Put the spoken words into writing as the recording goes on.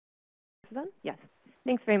is on? Yes.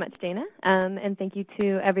 Thanks very much, Dana. And thank you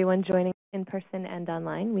to everyone joining in person and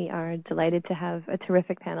online. We are delighted to have a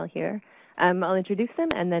terrific panel here. I'll introduce them,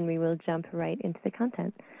 and then we will jump right into the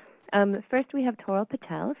content. First, we have Toral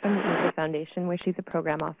Patel from the Asia Foundation, where she's a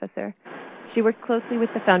program officer. She works closely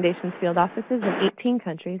with the Foundation's field offices in 18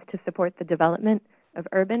 countries to support the development of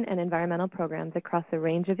urban and environmental programs across a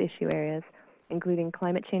range of issue areas, including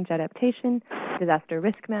climate change adaptation, disaster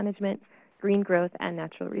risk management, green growth, and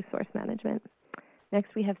natural resource management.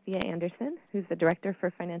 Next, we have Thea Anderson, who's the Director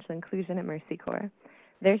for Financial Inclusion at Mercy Corps.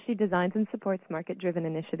 There, she designs and supports market-driven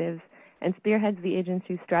initiatives and spearheads the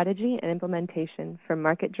agency's strategy and implementation for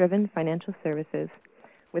market-driven financial services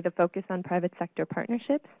with a focus on private sector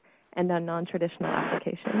partnerships and on non-traditional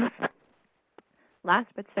applications. Last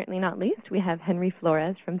but certainly not least, we have Henry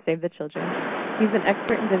Flores from Save the Children. He's an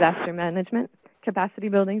expert in disaster management, capacity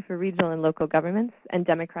building for regional and local governments, and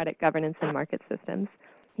democratic governance and market systems.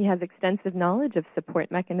 He has extensive knowledge of support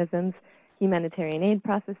mechanisms, humanitarian aid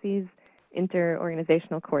processes,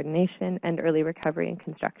 inter-organizational coordination, and early recovery and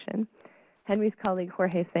construction. Henry's colleague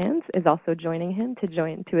Jorge Sanz is also joining him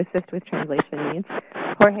to assist with translation needs.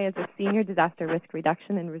 Jorge is a senior disaster risk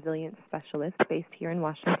reduction and resilience specialist based here in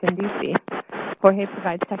Washington, D.C. Jorge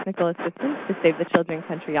provides technical assistance to Save the Children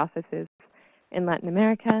country offices in Latin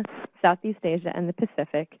America, Southeast Asia, and the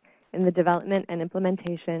Pacific in the development and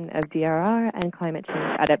implementation of DRR and climate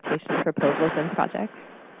change adaptation proposals and projects.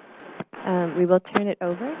 We will turn it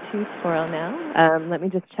over to Toral now. Let me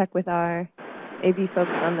just check with our AV folks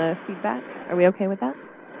on the feedback. Are we okay with that?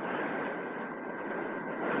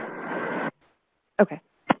 Okay,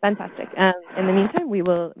 fantastic. In the meantime, we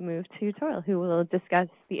will move to Toral, who will discuss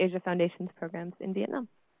the Asia Foundation's programs in Vietnam.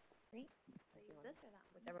 Great. Use this or that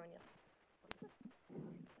with everyone else?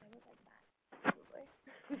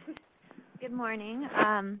 Good morning.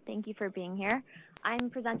 Thank you for being here. I'm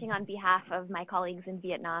presenting on behalf of my colleagues in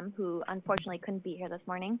Vietnam who unfortunately couldn't be here this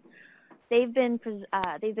morning. They've been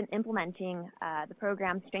implementing the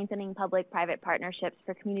program Strengthening Public-Private Partnerships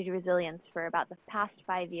for Community Resilience for about the past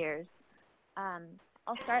 5 years.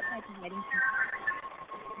 I'll start by providing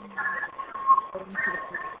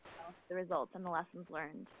the results and the lessons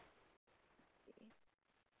learned.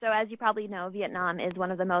 So as you probably know, Vietnam is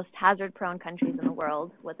one of the most hazard-prone countries in the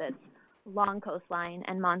world with its long coastline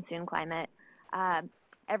and monsoon climate.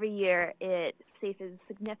 Every year it faces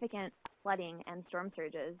significant flooding and storm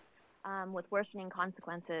surges with worsening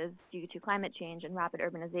consequences due to climate change and rapid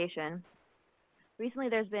urbanization. Recently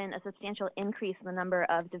there's been a substantial increase in the number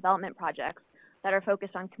of development projects that are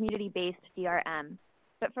focused on community-based DRM.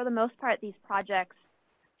 But for the most part, these projects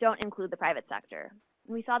don't include the private sector.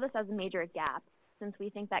 And we saw this as a major gap since we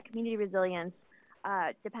think that community resilience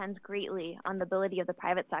depends greatly on the ability of the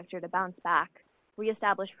private sector to bounce back,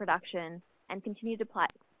 reestablish production, and continue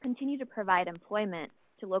to provide employment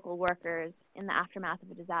to local workers in the aftermath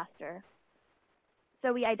of a disaster.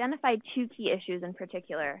 So we identified 2 key issues in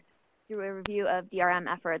particular through a review of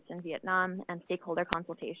DRM efforts in Vietnam and stakeholder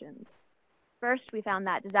consultations. First, we found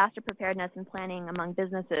that disaster preparedness and planning among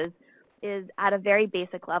businesses is at a very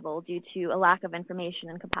basic level due to a lack of information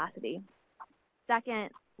and capacity.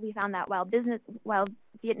 Second, we found that while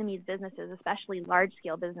Vietnamese businesses, especially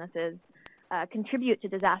large-scale businesses, contribute to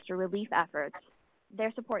disaster relief efforts,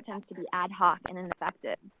 their support tends to be ad hoc and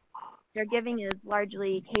ineffective. Their giving is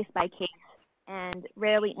largely case-by-case and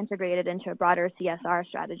rarely integrated into a broader CSR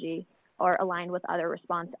strategy or aligned with other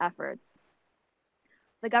response efforts.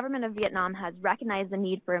 The government of Vietnam has recognized the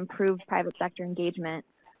need for improved private sector engagement,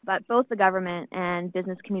 but both the government and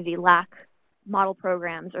business community lack model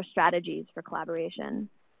programs or strategies for collaboration.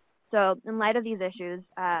 So in light of these issues,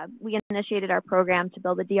 we initiated our program to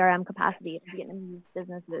build a DRM capacity of Vietnamese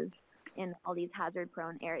businesses in all these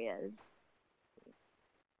hazard-prone areas.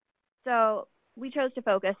 So we chose to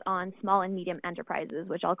focus on small and medium enterprises,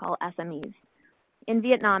 which I'll call SMEs. In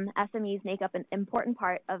Vietnam, SMEs make up an important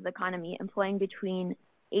part of the economy, employing between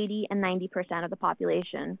 80 and 90% of the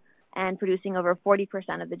population and producing over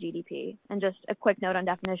 40% of the GDP. And just a quick note on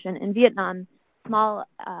definition, in Vietnam, small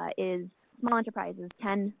enterprise is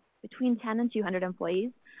between 10 and 200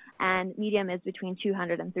 employees, and medium is between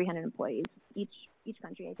 200 and 300 employees. Each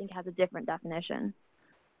country, I think, has a different definition.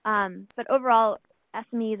 But overall,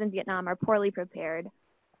 SMEs in Vietnam are poorly prepared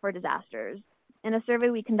for disasters. In a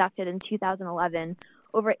survey we conducted in 2011,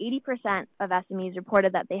 over 80% of SMEs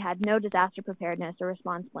reported that they had no disaster preparedness or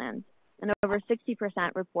response plans, and over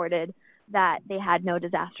 60% reported that they had no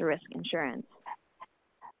disaster risk insurance.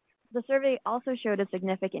 The survey also showed a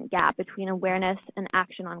significant gap between awareness and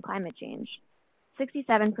action on climate change.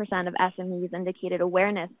 67% of SMEs indicated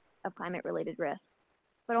awareness of climate-related risks,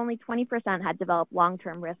 but only 20% had developed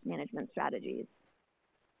long-term risk management strategies.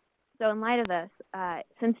 So in light of this,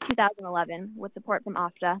 since 2011, with support from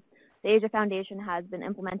OFDA, the Asia Foundation has been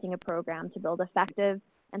implementing a program to build effective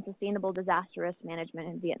and sustainable disaster risk management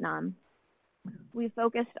in Vietnam. We've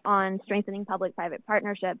focused on strengthening public-private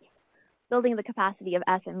partnerships, building the capacity of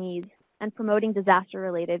SMEs, and promoting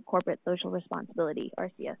disaster-related corporate social responsibility, or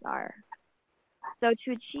CSR. So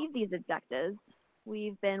to achieve these objectives,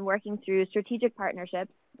 we've been working through strategic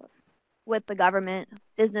partnerships with the government,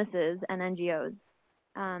 businesses, and NGOs.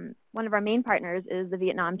 One of our main partners is the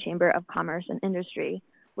Vietnam Chamber of Commerce and Industry,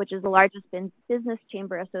 which is the largest business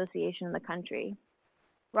chamber association in the country.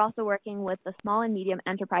 We're also working with the Small and Medium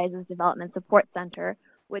Enterprises Development Support Center,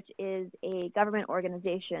 which is a government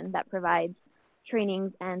organization that provides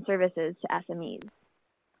trainings and services to SMEs.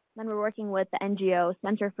 Then we're working with the NGO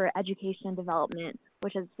Center for Education and Development,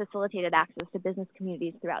 which has facilitated access to business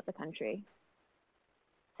communities throughout the country.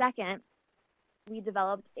 Second, we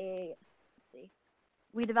developed a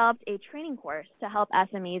training course to help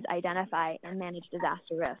SMEs identify and manage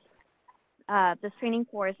disaster risk. This training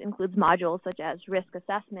course includes modules such as risk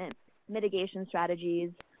assessment, mitigation strategies,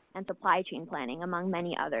 and supply chain planning, among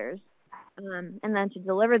many others. And then to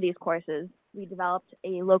deliver these courses, we developed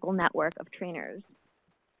a local network of trainers.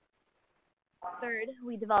 Third,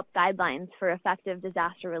 we developed guidelines for effective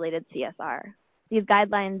disaster-related CSR. These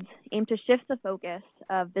guidelines aim to shift the focus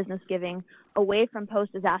of business giving away from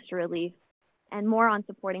post-disaster relief and more on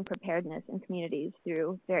supporting preparedness in communities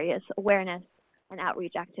through various awareness and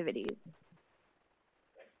outreach activities.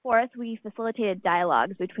 Fourth, we facilitated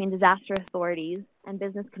dialogues between disaster authorities and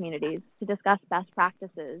business communities to discuss best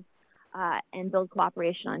practices and build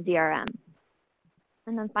cooperation on DRM.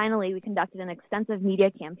 And then finally, we conducted an extensive media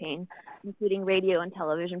campaign, including radio and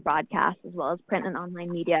television broadcasts, as well as print and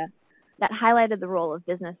online media, that highlighted the role of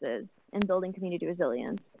businesses in building community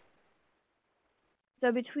resilience.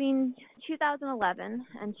 So between 2011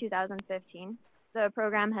 and 2015, the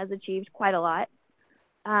program has achieved quite a lot.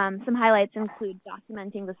 Some highlights include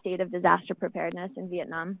documenting the state of disaster preparedness in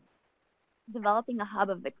Vietnam, developing a hub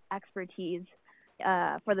of expertise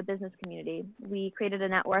for the business community. We created a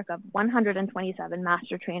network of 127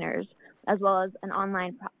 master trainers, as well as an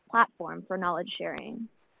online platform for knowledge sharing.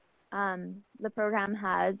 The program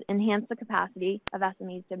has enhanced the capacity of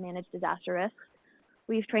SMEs to manage disaster risks.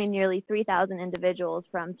 We've trained nearly 3,000 individuals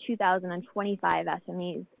from 2,025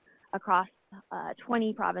 SMEs across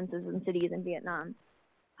 20 provinces and cities in Vietnam.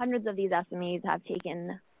 Hundreds of these SMEs have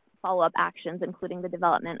taken follow-up actions, including the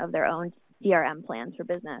development of their own DRM plans for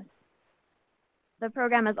business. The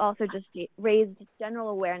program has also just raised general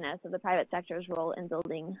awareness of the private sector's role in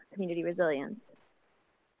building community resilience.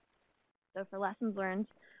 So for lessons learned,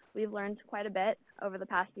 we've learned quite a bit over the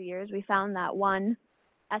past few years. We found that, one,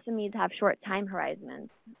 SMEs have short time horizons,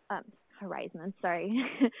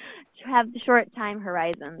 have short time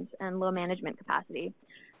horizons and low management capacity.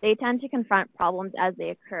 They tend to confront problems as they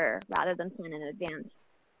occur rather than plan in advance.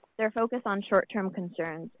 Their focus on short-term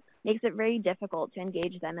concerns makes it very difficult to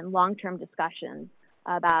engage them in long-term discussions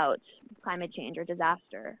about climate change or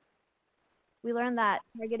disaster. We learned that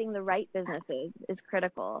targeting the right businesses is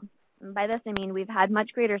critical. And by this I mean we've had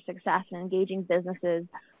much greater success in engaging businesses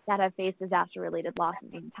that have faced disaster-related losses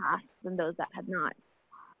in the past than those that have not.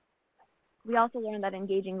 We also learned that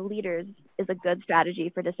engaging leaders is a good strategy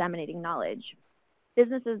for disseminating knowledge.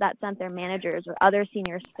 Businesses that sent their managers or other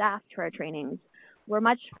senior staff to our trainings were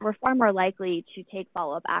far more likely to take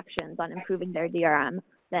follow-up actions on improving their DRM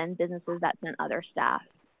than businesses that sent other staff.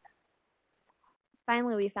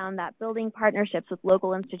 Finally, we found that building partnerships with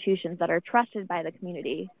local institutions that are trusted by the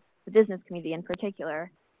community, the business community in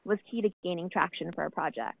particular, was key to gaining traction for our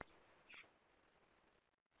project.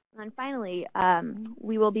 And then finally,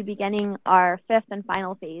 we will be beginning our fifth and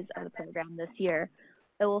final phase of the program this year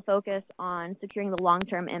that will focus on securing the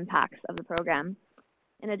long-term impacts of the program.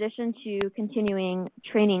 In addition to continuing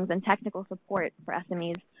trainings and technical support for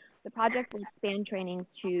SMEs, the project will expand trainings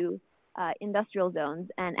to industrial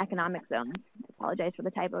zones and economic zones. I apologize for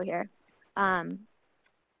the typo here.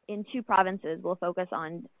 In 2 provinces, we'll focus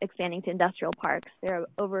on expanding to industrial parks. There are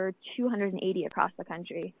over 280 across the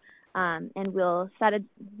country, and we'll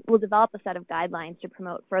develop a set of guidelines to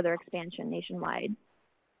promote further expansion nationwide.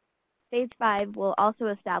 Phase 5 will also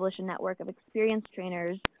establish a network of experienced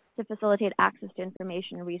trainers to facilitate access to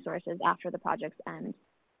information and resources after the project's end.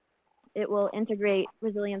 It will integrate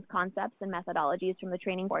resilience concepts and methodologies from the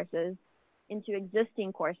training courses into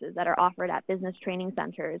existing courses that are offered at business training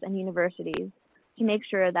centers and universities to make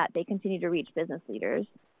sure that they continue to reach business leaders.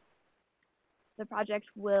 The project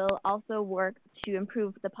will also work to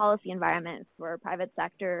improve the policy environment for private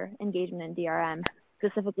sector engagement in DRM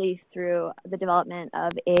specifically through the development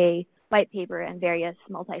of a white paper and various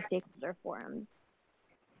multi-stakeholder forums.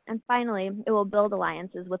 And finally, it will build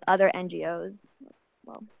alliances with other NGOs.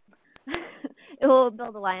 Well, it will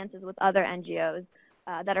build alliances with other NGOs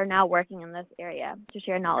that are now working in this area to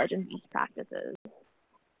share knowledge and best practices.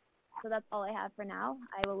 So that's all I have for now.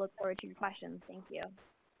 I will look forward to your questions. Thank you.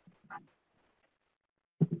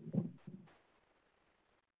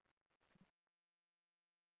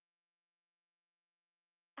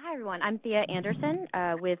 Hi, everyone. I'm Thea Anderson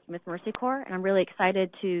with Mercy Corps, and I'm really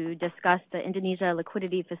excited to discuss the Indonesia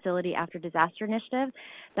Liquidity Facility After Disaster Initiative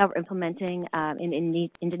that we're implementing in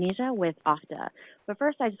Indonesia with OFTA. But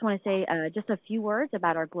first, I just want to say just a few words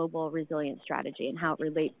about our global resilience strategy and how it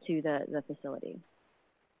relates to the facility.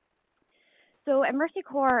 So at Mercy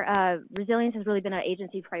Corps, resilience has really been an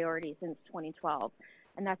agency priority since 2012.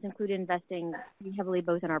 And that's included investing heavily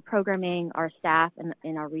both in our programming, our staff, and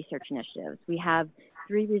in our research initiatives. We have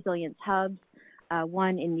 3 resilience hubs,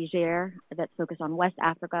 one in Niger that's focused on West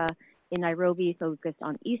Africa, in Nairobi focused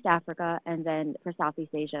on East Africa, and then for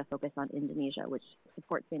Southeast Asia focused on Indonesia, which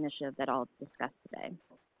supports the initiative that I'll discuss today.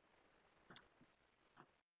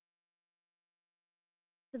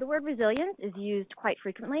 So the word resilience is used quite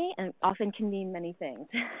frequently and often can mean many things,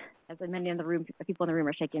 as many in the room, people in the room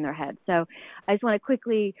are shaking their heads. So I just want to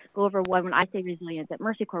quickly go over when I say resilience at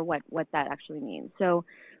Mercy Corps, what that actually means. So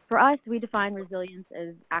for us, we define resilience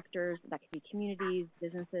as actors, that could be communities,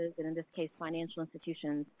 businesses, and in this case, financial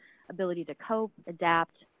institutions, ability to cope,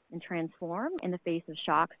 adapt, and transform in the face of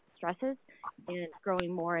shocks, stresses, and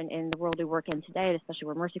growing more in the world we work in today, especially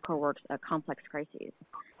where Mercy Corps works, complex crises.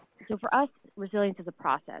 So for us, resilience is a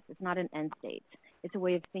process. It's not an end state. It's a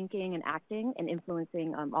way of thinking and acting and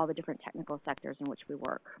influencing all the different technical sectors in which we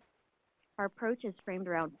work. Our approach is framed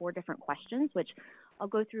around 4 different questions, which I'll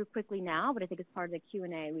go through quickly now, but I think as part of the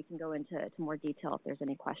Q&A, we can go into more detail if there's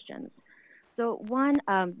any questions. So one,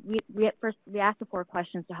 we asked the 4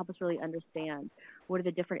 questions to help us really understand what are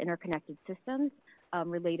the different interconnected systems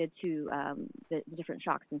related to the different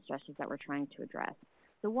shocks and stresses that we're trying to address.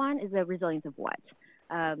 So one is the resilience of what?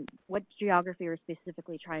 What geography are we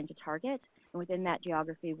specifically trying to target? And within that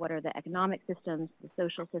geography, what are the economic systems, the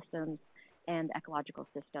social systems, and the ecological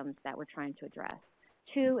systems that we're trying to address?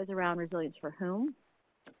 2 is around resilience for whom?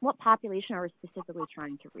 What population are we specifically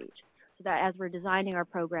trying to reach? So that as we're designing our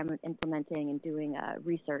program and implementing and doing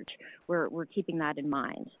research, we're keeping that in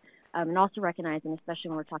mind. And also recognizing, especially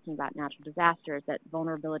when we're talking about natural disasters, that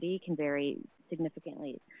vulnerability can vary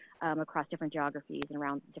significantly across different geographies and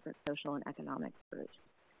around different social and economic groups.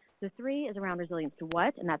 So 3 is around resilience to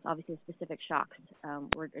what, and that's obviously specific shocks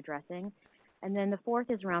we're addressing. And then the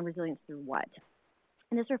 4th is around resilience through what.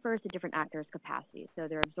 And this refers to different actors' capacities. So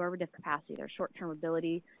their absorptive capacity, their short-term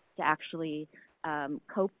ability to actually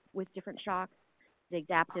cope with different shocks, the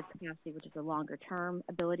adaptive capacity, which is the longer-term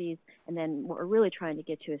abilities, and then what we're really trying to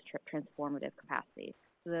get to is transformative capacity.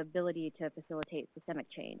 So the ability to facilitate systemic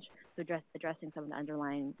change, so addressing some of the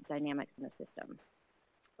underlying dynamics in the system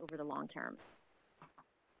over the long term.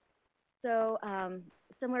 So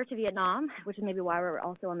similar to Vietnam, which is maybe why we're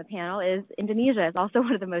also on the panel, is Indonesia is also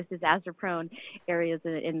one of the most disaster-prone areas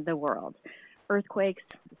in the world. Earthquakes,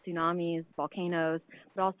 tsunamis, volcanoes,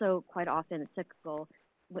 but also quite often it's cyclical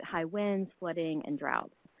with high winds, flooding, and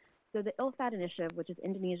droughts. So the ILFAT initiative, which is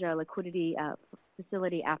Indonesia Liquidity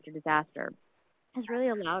Facility After Disaster, has really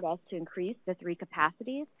allowed us to increase the 3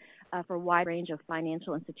 capacities for a wide range of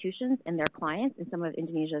financial institutions and their clients in some of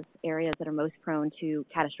Indonesia's areas that are most prone to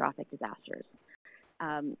catastrophic disasters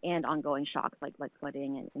and ongoing shocks like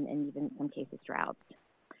flooding and even in some cases droughts.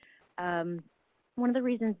 One of the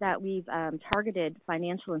reasons that we've targeted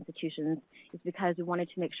financial institutions is because we wanted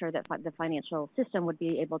to make sure that the financial system would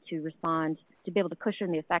be able to respond, to be able to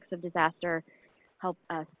cushion the effects of disaster, help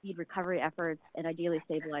speed recovery efforts, and ideally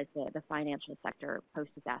stabilize the financial sector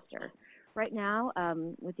post-disaster. Right now,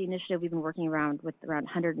 with the initiative, we've been working with around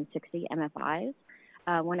 160 MFIs.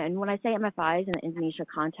 When I say MFIs in the Indonesia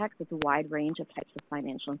context, it's a wide range of types of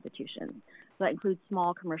financial institutions. So that includes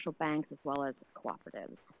small commercial banks as well as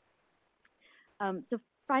cooperatives. So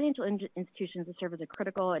financial institutions serve as a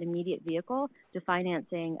critical and immediate vehicle to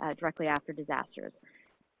financing directly after disasters,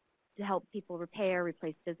 to help people repair,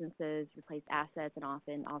 replace businesses, replace assets, and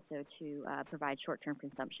often also to provide short-term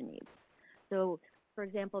consumption needs. So, for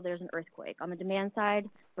example, there's an earthquake. On the demand side,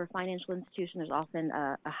 for a financial institution, there's often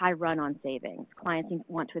a high run on savings. Clients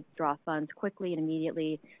want to withdraw funds quickly and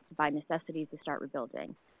immediately to buy necessities to start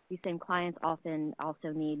rebuilding. These same clients often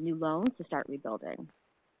also need new loans to start rebuilding.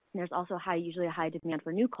 And there's also usually a high demand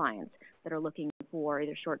for new clients that are looking for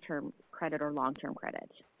either short-term credit or long-term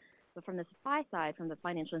credit. But from the supply side, from the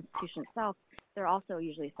financial institution itself, they're also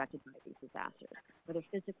usually affected by these disasters, whether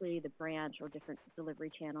physically, the branch, or different delivery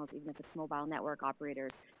channels. Even if it's mobile network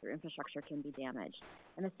operators, their infrastructure can be damaged.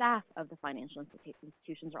 And the staff of the financial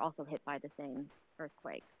institutions are also hit by the same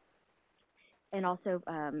earthquake. And also,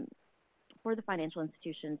 for the financial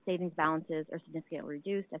institutions, savings balances are significantly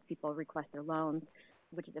reduced as people request their loans,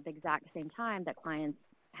 which is at the exact same time that clients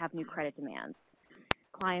have new credit demands.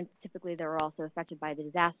 Clients, typically, that are also affected by the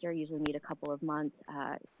disaster usually need a couple of months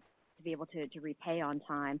to be able to repay on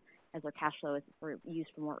time as their cash flow is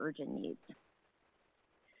used for more urgent needs.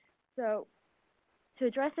 So to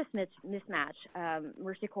address this mismatch,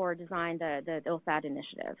 Mercy Corps designed the ILFAD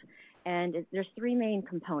initiative. And there's three main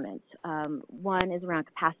components. One is around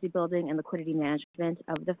capacity building and liquidity management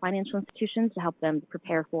of the financial institutions to help them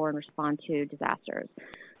prepare for and respond to disasters.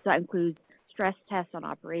 So that includes stress tests on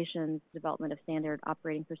operations, development of standard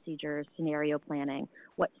operating procedures, scenario planning,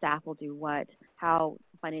 what staff will do what, how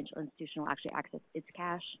the financial institution will actually access its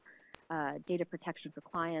cash, data protection for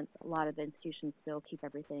clients. A lot of the institutions still keep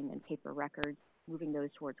everything in paper records, moving those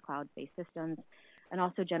towards cloud-based systems, and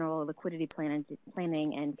also general liquidity planning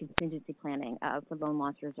and contingency planning for loan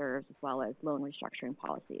loss reserves as well as loan restructuring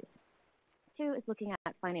policies. Two is looking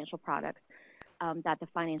at financial products that the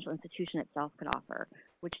financial institution itself could offer,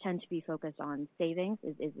 which tend to be focused on savings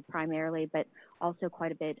is primarily, but also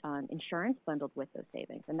quite a bit on insurance bundled with those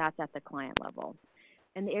savings, and that's at the client level.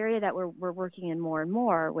 And the area that we're working in more and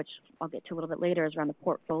more, which I'll get to a little bit later, is around the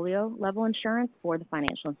portfolio level insurance for the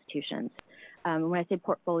financial institutions. When I say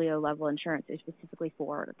portfolio level insurance, it's specifically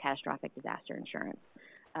for catastrophic disaster insurance,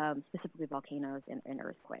 specifically volcanoes and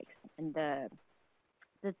earthquakes. And the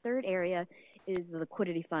third area is the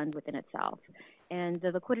liquidity fund within itself. And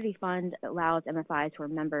the liquidity fund allows MFIs who are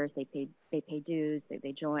members, they pay dues,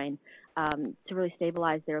 they join, to really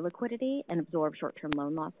stabilize their liquidity and absorb short-term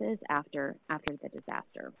loan losses after the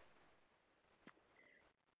disaster.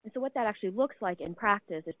 And so what that actually looks like in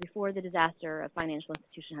practice is before the disaster, a financial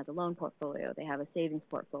institution has a loan portfolio, they have a savings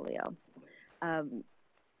portfolio.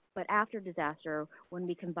 But after disaster, when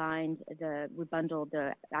we bundled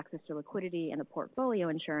the access to liquidity and the portfolio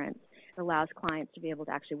insurance, it allows clients to be able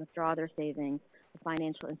to actually withdraw their savings, the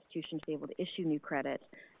financial institution to be able to issue new credit,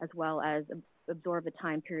 as well as absorb a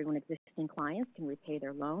time period when existing clients can repay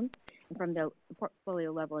their loans. And from the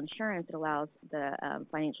portfolio level insurance, it allows the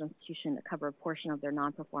financial institution to cover a portion of their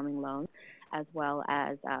non-performing loans, as well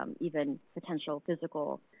as even potential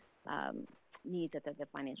physical needs that the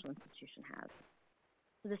financial institution has.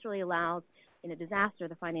 So this really allows, in a disaster,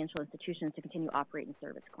 the financial institutions to continue to operate and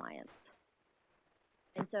service clients.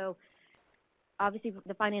 And so, obviously,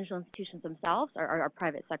 the financial institutions themselves are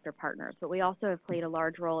private sector partners, but we also have played a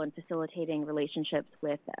large role in facilitating relationships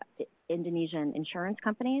with Indonesian insurance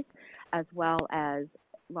companies, as well as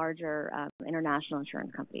larger international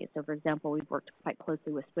insurance companies. So, for example, we've worked quite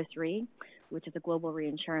closely with Swiss Re, which is a global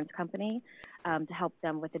reinsurance company, to help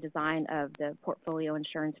them with the design of the portfolio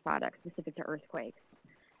insurance products specific to earthquakes.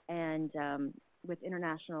 And with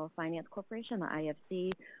International Finance Corporation, the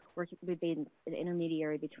IFC, we've been an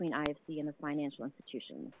intermediary between IFC and the financial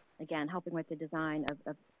institutions. Again, helping with the design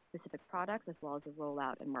of specific products as well as the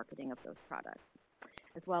rollout and marketing of those products,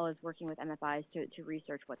 as well as working with MFIs to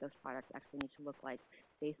research what those products actually need to look like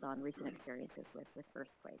based on recent experiences with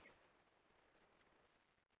earthquakes.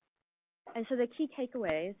 And so the key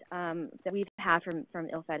takeaways that we've had from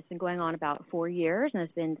ILFAD, it's been going on about 4 years, and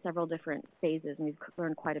it's been several different phases, and we've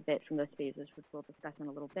learned quite a bit from those phases, which we'll discuss in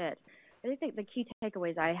a little bit. But I think the key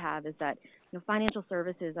takeaways I have is that financial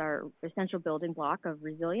services are an essential building block of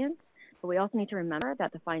resilience, but we also need to remember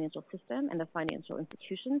that the financial system and the financial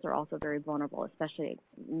institutions are also very vulnerable, especially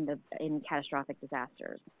in catastrophic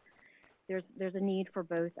disasters. There's a need for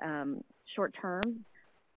both short-term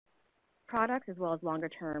products as well as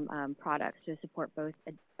longer-term products to support both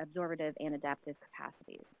absorptive and adaptive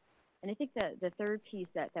capacities. And I think that the third piece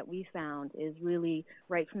that we found is really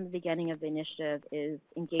right from the beginning of the initiative is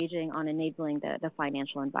engaging on enabling the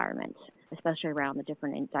financial environment, especially around the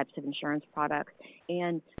different types of insurance products.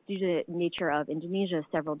 And due to the nature of Indonesia,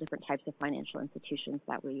 several different types of financial institutions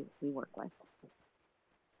that we work with.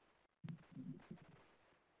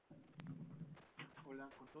 Hola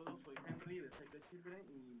con todos, soy Henry de Save the Children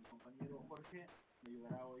y mi compañero Jorge me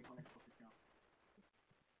ayudará hoy con la exposición.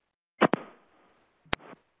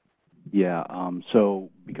 Yeah, so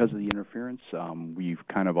because of the interference, we've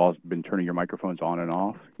kind of all been turning your microphones on and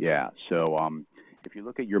off. Yeah, so if you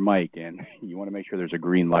look at your mic and you want to make sure there's a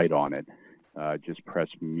green light on it, just press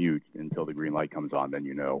mute until the green light comes on, then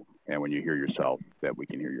you know, and when you hear yourself, that we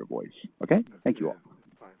can hear your voice. Okay? Thank you all.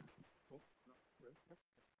 Fine.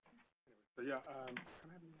 So yeah, can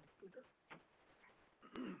I have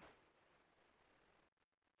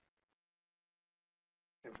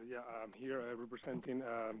Yeah, I'm here representing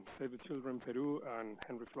Save the Children Peru and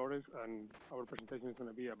Henry Flores, and our presentation is going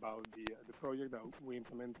to be about the project that we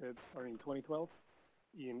implemented in 2012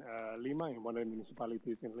 in Lima, in one of the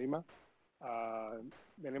municipalities in Lima.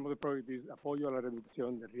 The name of the project is Apoyo a la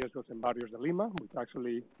Reducción de Riesgos en Barrios de Lima, which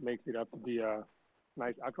actually makes it up to be a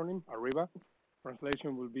nice acronym, ARRIBA.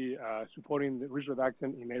 Translation will be supporting the risk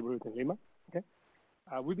reduction in neighborhoods in Lima. Okay.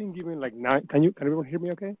 We've been given like 9. Can everyone hear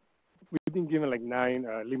me? Okay. We've been given like 9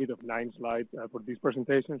 limit of 9 slides for this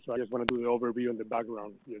presentation, so I just want to do the overview on the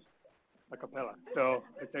background, just a cappella. So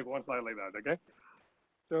I take one slide like that. Okay.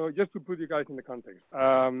 So just to put you guys in the context,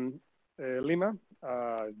 Lima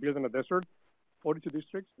is built in a desert, 42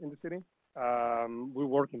 districts in the city. We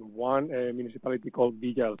work in one municipality called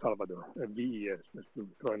Villa El Salvador, VES, just to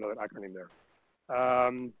throw another acronym there.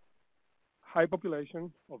 High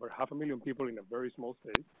population, over 500,000 people in a very small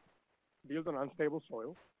space, built on unstable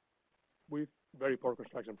soil with very poor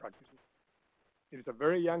construction practices. It is a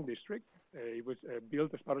very young district. It was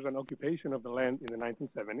built as part of an occupation of the land in the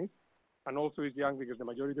 1970s. And also is young because the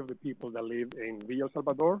majority of the people that live in Villa El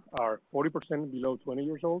Salvador are 40% below 20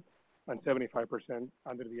 years old and 75%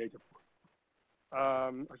 under the age of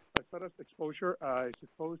 4. As far as exposure, it's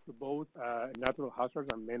exposed to both natural hazards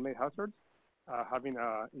and man-made hazards, having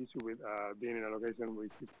an issue with being in a location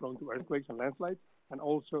which is prone to earthquakes and landslides, and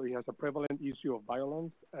also it has a prevalent issue of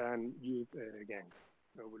violence and youth gangs.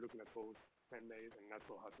 So we're looking at both man-made and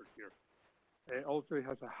natural hazards here. Also, it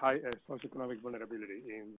has a high socioeconomic vulnerability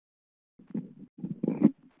in.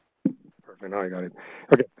 Perfect, now I got it.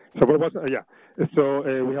 Okay, so what was,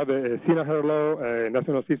 so we have the SINA law,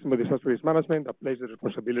 National System of Disaster Risk Management, that places the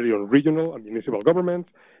responsibility on regional and municipal governments.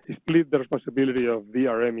 It split the responsibility of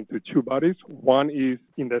DRM into 2 bodies. One is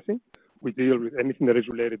INDECI, we deal with anything that is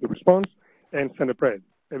related to response, and SENEPRED,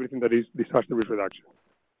 everything that is disaster risk reduction,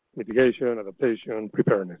 mitigation, adaptation,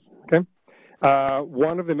 preparedness, okay?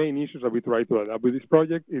 One of the main issues that we try to adapt with this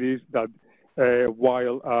project, it is that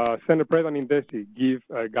while SENEPRED and INDECI give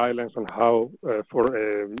guidelines on how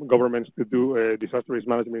for governments to do disaster risk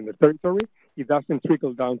management in their territory, it doesn't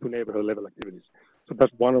trickle down to neighborhood level activities. So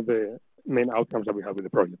that's one of the main outcomes that we have with the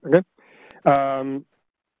project, okay?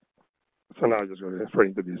 So now I'll just go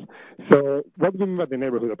straight into this. So what do we mean by the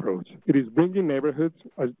neighborhood approach? It is bringing neighborhoods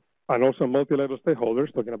and also multi-level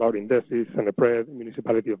stakeholders, talking about INDECI, SENEPRED,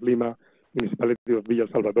 Municipality of Lima, Municipality of Villa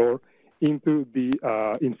El Salvador, into the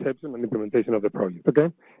inception and implementation of the project, okay?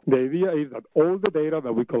 The idea is that all the data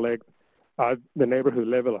that we collect at the neighborhood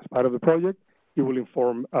level as part of the project, it will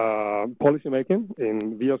inform policymaking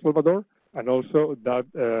in Villa El Salvador, and also that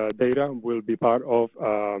data will be part of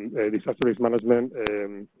disaster risk management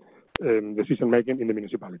decision-making in the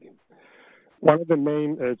municipality. One of the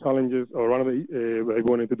main challenges, or one of the what I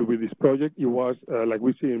wanted to do with this project, it was, like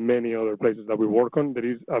we see in many other places that we work on, there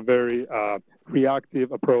is a very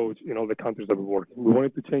reactive approach in all the countries that we work in. We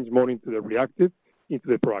wanted to change more into the reactive, into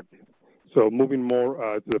the proactive. So moving more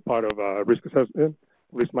to the part of risk assessment,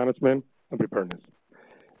 risk management, and preparedness.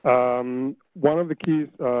 One of the keys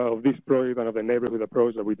of this project and of the neighborhood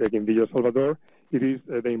approach that we take in Villa El Salvador, it is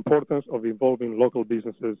the importance of involving local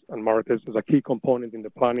businesses and markets as a key component in the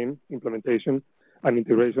planning, implementation, and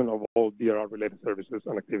integration of all DRR-related services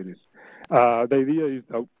and activities. The idea is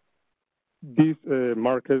that these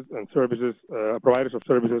markets and services, providers of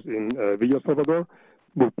services in Villa El Salvador,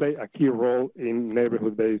 will play a key role in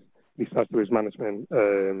neighborhood-based disaster risk management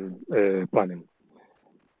planning.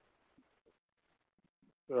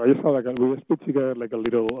 So I just thought we just put together like a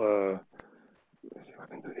little, let's see if I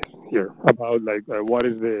can do this here, about like what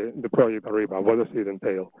is the project ARRIBA, what does it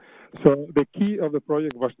entail? So the key of the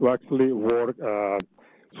project was to actually work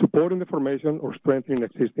supporting the formation or strengthening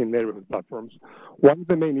existing neighborhood platforms. One of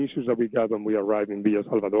the main issues that we got when we arrived in Villa El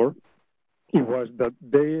Salvador, it was that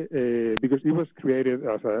they, because it was created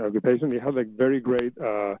as an occupation, it had like very great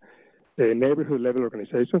neighborhood level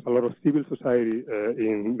organizations, a lot of civil society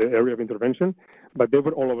in the area of intervention, but they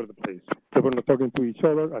were all over the place. They were not talking to each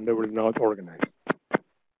other and they were not organized.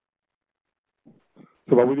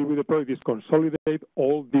 So what we did with the project is consolidate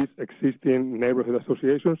all these existing neighborhood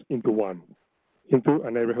associations into one, into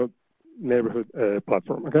a neighborhood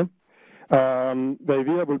platform, okay? The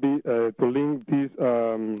idea will be to link these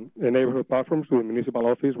neighborhood platforms to the municipal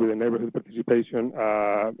office with a neighborhood participation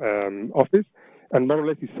office, and more or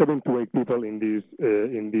less it's 7 to 8 people in these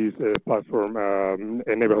platform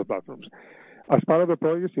neighborhood platforms. As part of the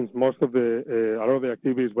project, since most of a lot of the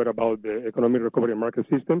activities were about the economic recovery and market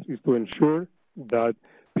systems, is to ensure that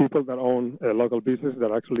people that own a local business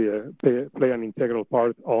that actually play an integral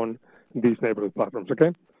part on these neighborhood platforms,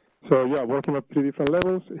 okay? So yeah, working at 3 different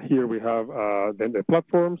levels. Here we have then the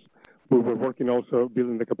platforms. We were working also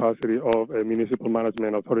building the capacity of municipal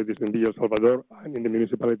management authorities in El Salvador and in the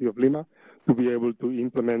municipality of Lima to be able to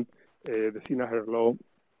implement the SINAHER law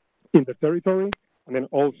in the territory, and then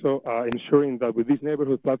also ensuring that with these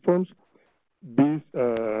neighborhood platforms, these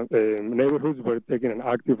neighborhoods were taking an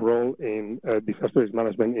active role in disaster risk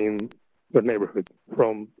management in their neighborhood,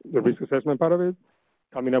 from the risk assessment part of it,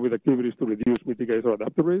 coming up with activities to reduce, mitigate, or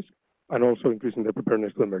adapt to risk, and also increasing their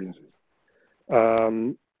preparedness to emergencies.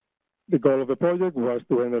 The goal of the project was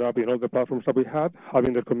to end up in all the platforms that we had,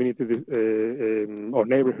 having the community or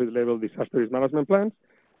neighborhood level disaster risk management plans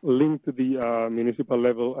linked to the municipal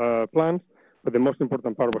level plans. But the most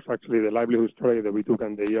important part was actually the livelihood strategy that we took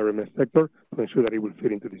on the ERMS sector to ensure that it will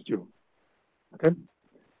fit into this too. Okay?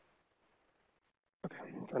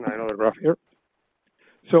 Okay, and another graph here.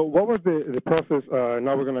 So what was the process?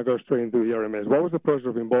 Now we're going to go straight into the ERMS. What was the process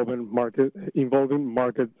of involving markets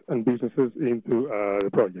and businesses into the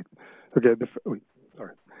project? Okay,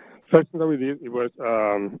 sorry. First thing that we did, it was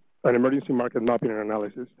an emergency market mapping and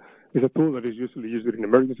analysis. It's a tool that is usually used in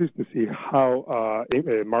emergencies to see how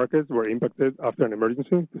markets were impacted after an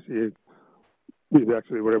emergency, to see if we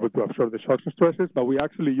actually were able to absorb the shocks and stresses, but we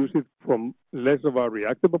actually use it from less of a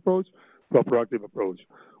reactive approach to a proactive approach.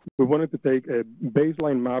 We wanted to take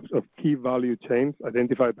baseline maps of key value chains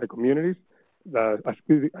identified by communities as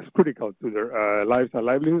critical to their lives and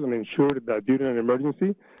livelihoods, and ensure that during an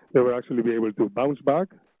emergency, they will actually be able to bounce back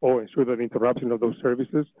or ensure that interruption of those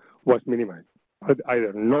services was minimized.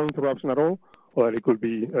 Either no interruption at all, or that it could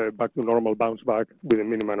be back to normal bounce back within a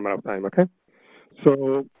minimum amount of time, okay?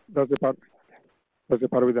 So that's the part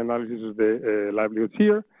with the analysis of the livelihoods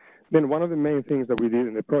here. Then one of the main things that we did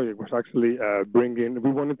in the project was actually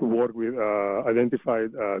we wanted to work with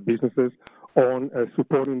identified businesses on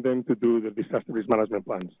supporting them to do the disaster risk management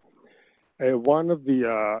plans. One of the,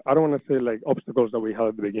 I don't want to say like obstacles that we had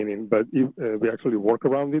at the beginning, but we actually worked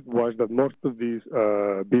around it, was that most of these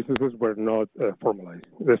businesses were not formalized.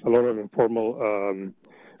 There's a lot of informal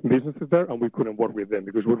businesses there, and we couldn't work with them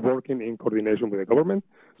because we're working in coordination with the government,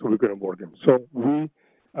 so we couldn't work them. So we,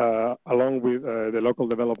 along with the local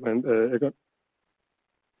development,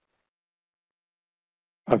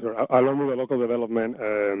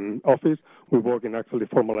 office, we're working actually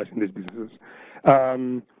formalizing these businesses.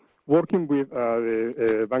 Working with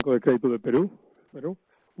the Banco de Crédito de Peru,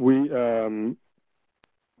 we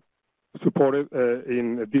supported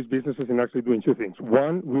in these businesses in actually doing two things.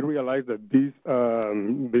 One, we realized that these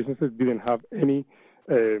businesses didn't have any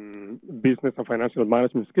business and financial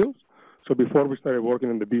management skills. So before we started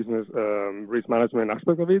working on the business risk management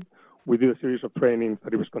aspect of it, we did a series of trainings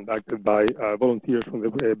that it was conducted by volunteers from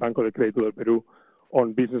the Banco de Crédito de Peru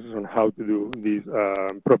on businesses on how to do these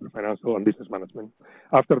proper financial and business management.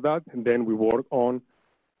 After that, and then we work on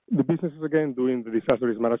the businesses again, doing the disaster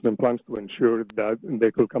risk management plans to ensure that they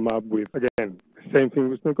could come up with, again, the same thing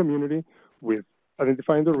with the community, with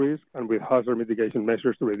identifying the risk and with hazard mitigation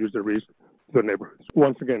measures to reduce the risk to the neighborhoods.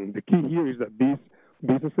 Once again, the key here is that these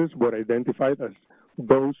businesses were identified as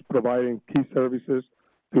those providing key services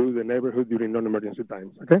to the neighborhood during non-emergency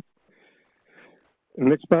times, okay? The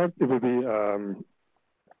next part, it will be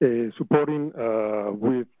supporting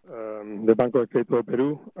with the Banco de Crédito de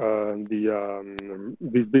Peru,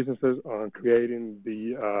 these businesses on creating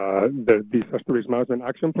the disaster risk management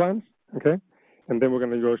action plans, okay? And then we're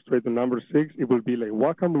going to go straight to number 6. It will be like,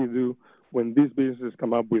 what can we do when these businesses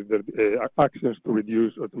come up with the actions to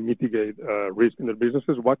reduce or to mitigate risk in their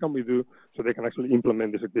businesses? What can we do so they can actually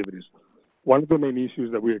implement these activities? One of the main issues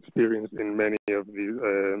that we experience in many of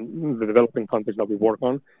the developing contexts that we work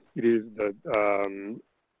on, it is that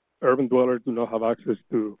urban dwellers do not have access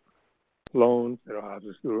to loans, they don't have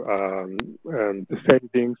access to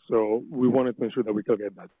savings, so we wanted to ensure that we could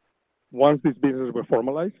get that. Once these businesses were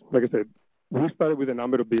formalized, like I said, we started with a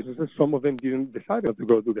number of businesses. Some of them didn't decide to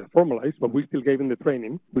go to get formalized, but we still gave them the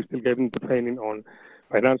training. We still gave them the training on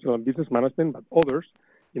financial and business management, but others,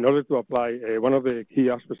 in order to apply, one of the key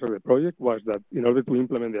aspects of the project was that in order to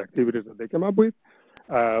implement the activities that they came up with,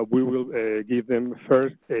 we will give them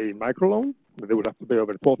first a microloan that they would have to pay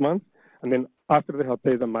over 12 months. And then after they have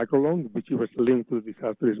paid the microloan, which was linked to the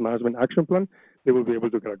disaster risk management action plan, they will be able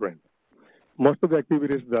to get a grant. Most of the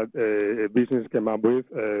activities that a business came up with,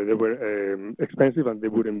 they were expensive and they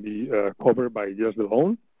wouldn't be covered by just the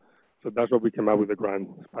loan. So that's why we came up with the grant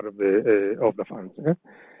as part of the funds. Okay?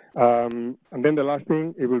 And then the last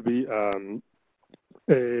thing, it will be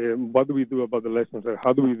what do we do about the lessons?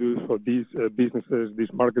 How do we do so these businesses,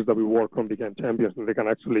 these markets that we work on become champions and they can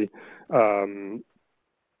actually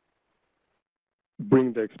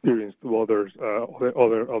bring the experience to other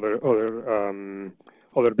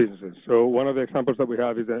other businesses. So one of the examples that we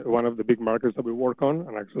have is one of the big markets that we work on,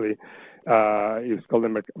 and actually it's called the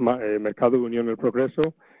Mercado Unión El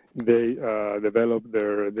Progreso. They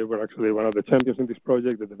they were actually one of the champions in this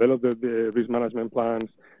project. They developed the risk management plans.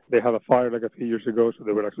 They had a fire like a few years ago, so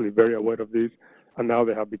they were actually very aware of this. And now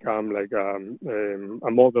they have become like a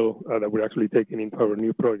model that we're actually taking into our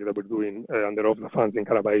new project that we're doing under OFLA funds in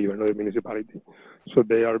Caraballo, another municipality. So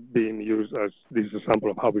they are being used as this is a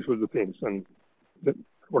sample of how we should do things, and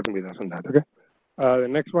working with us on that, okay? The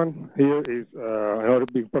next one here is another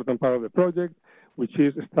big important part of the project, which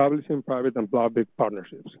is establishing private and public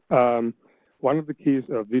partnerships. One of the keys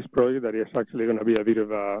of this project that is actually going to be a bit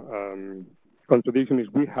of a contradiction is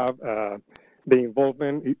we have the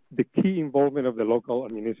key involvement of the local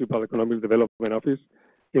and municipal economic development office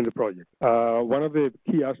in the project. One of the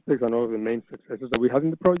key aspects and one of the main successes that we had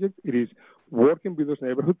in the project, it is working with those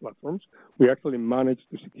neighborhood platforms. We actually managed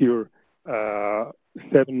to secure 7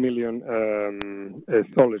 million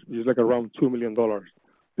soles, which is like around $2 million, to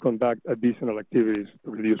conduct additional activities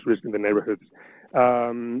to reduce risk in the neighborhoods.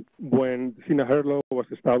 When the SINA-HER law was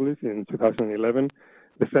established in 2011,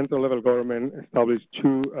 the central level government established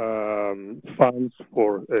two funds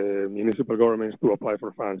for municipal governments to apply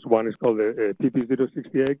for funds. One is called the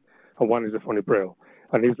PP068, and one is the FONIPREL.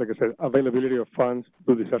 And it's, like I said, availability of funds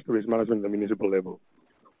to disaster risk management at the municipal level.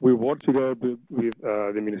 We work together with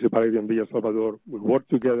the municipality in Villa Salvador. We work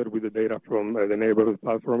together with the data from the neighborhood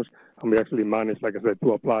platforms, and we actually managed, like I said,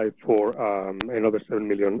 to apply for another 7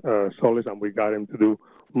 million soles, and we got them to do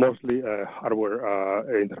mostly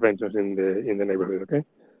hardware interventions in the neighborhood. Okay,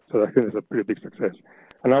 so I think it's a pretty big success.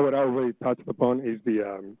 And now what I already touched upon is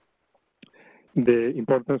the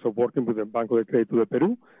importance of working with the Banco de Crédito de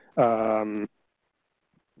Peru.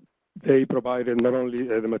 They provided not only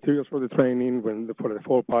the materials for the training, for the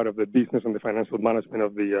full part of the business and the financial management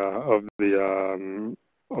of the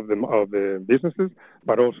businesses,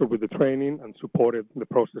 but also with the training and supported the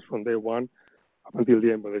process from day one up until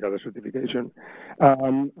the end when they got the certification.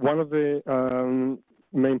 One of the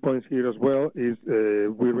main points here as well is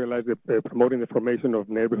we realized that promoting the formation of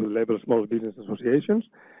neighborhood-level small business associations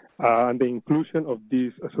and the inclusion of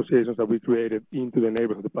these associations that we created into the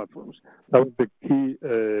neighborhood platforms. That was the key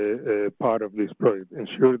part of this project,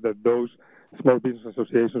 ensure that those small business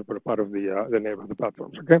associations were part of the neighborhood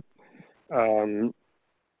platforms, okay?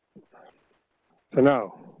 So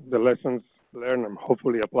now, the lessons learned and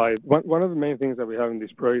hopefully applied. One of the main things that we have in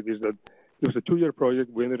this project is that it was a 2-year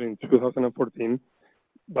project. We ended in 2014.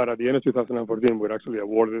 But at the end of 2014, we're actually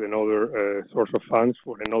awarded another source of funds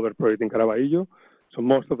for another project in Caraballo. So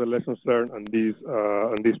most of the lessons learned on this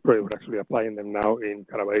project, we're actually applying them now in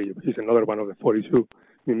Caraballo, which is another one of the 42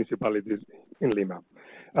 municipalities in Lima.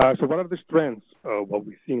 So what are the strengths? What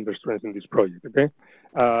we think the strengths in this project, okay?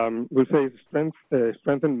 We'll say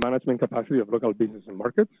strengthen management capacity of local business and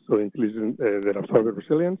markets, so increasing their absorbent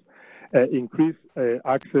resilience, increase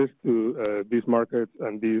access to these markets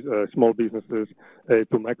and these small businesses to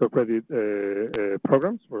microcredit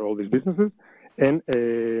programs for all these businesses. And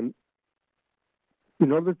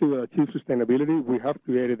in order to achieve sustainability, we have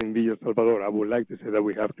created in Villa Salvador, I would like to say that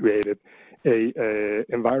we have created a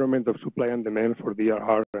environment of supply and demand for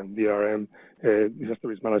DRR and DRM, disaster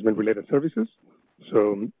risk management related services.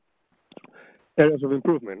 So areas of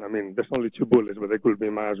improvement, I mean, there's only 2 bullets, but they could be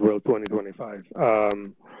might as well 20, 25.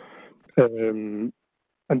 And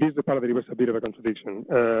this is the part that it was a bit of a contradiction.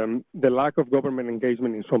 The lack of government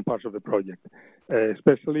engagement in some parts of the project,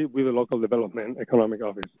 especially with the local development economic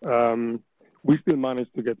office. We still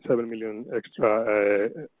managed to get 7 million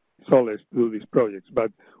extra soles to do these projects,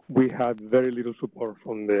 but we had very little support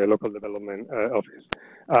from the local development office.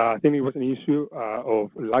 I think it was an issue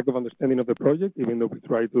of lack of understanding of the project, even though we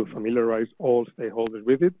tried to familiarize all stakeholders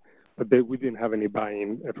with it, but we didn't have any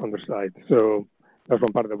buy-in from their side. So that's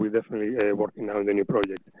one part that we're definitely working now in the new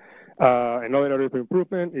project. Another area of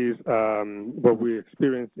improvement is what we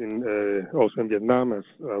experienced also in Vietnam, as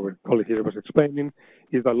our colleague here was explaining,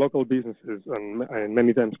 is that local businesses and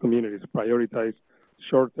many times communities prioritize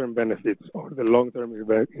short-term benefits or the long-term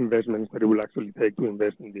investments that it will actually take to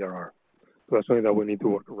invest in DRR. So that's something that we need to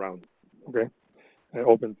work around, okay?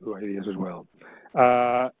 Open to ideas as well.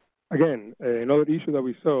 Again, another issue that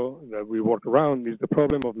we saw that we work around is the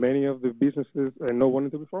problem of many of the businesses not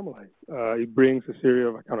wanting to be formalized. It brings a series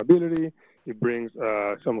of accountability. It brings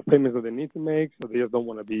some payments that they need to make, so they just don't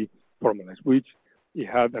want to be formalized, which it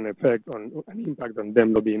had an impact on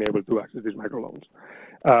them not being able to access these microloans.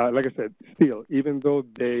 Like I said, still, even though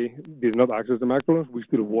they did not access the microloans, we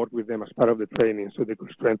still work with them as part of the training so they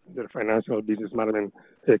could strengthen their financial business management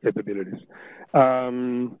capabilities.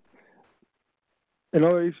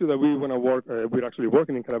 Another issue that we want to work, we're actually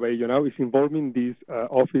working in Caraballo now, is involving this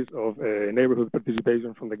Office of Neighborhood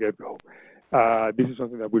Participation from the get-go. This is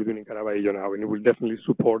something that we're doing in Caraballo now, and it will definitely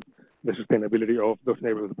support the sustainability of those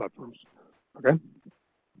neighborhood platforms. Okay?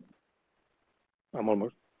 I'm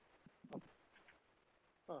almost.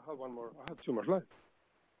 I have one more. I have 2 more slides.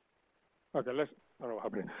 Okay, I don't know what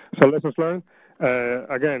happened. So lessons learned.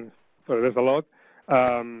 Again, so there's a lot.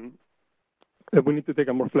 We need to take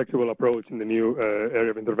a more flexible approach in the new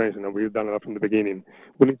area of intervention, and we've done that from the beginning.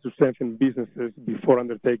 We need to strengthen businesses before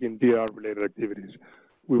undertaking DR-related activities.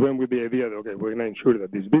 We went with the idea that, okay, we're going to ensure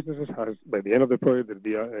that these businesses has, by the end of the project,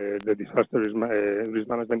 the disaster risk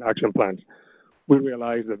management action plans. We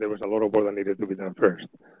realized that there was a lot of work that needed to be done first.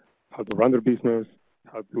 How to run their business,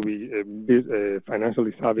 how to be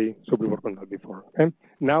financially savvy, so we worked on that before. Okay?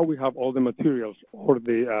 Now we have all the materials or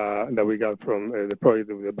that we got from the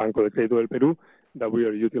project of the Banco de Crédito del Perú that we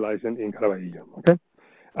are utilizing in Caraballo. Okay?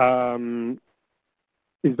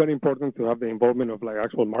 It's very important to have the involvement of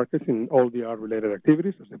actual markets in all DR-related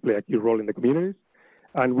activities, as they play a key role in the communities.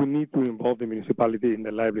 And we need to involve the municipality in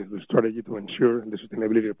the livelihood strategy to ensure the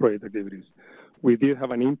sustainability of project activities. We did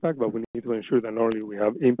have an impact, but we need to ensure that not only we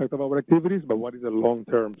have impact of our activities, but what is the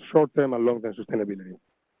long-term, short-term, and long-term sustainability.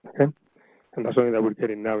 Okay? And that's something that we're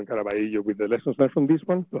getting now in Caraballo with the lessons learned from this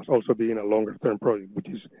one, plus also being a longer-term project, which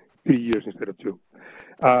is 3 years instead of 2.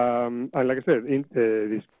 And like I said,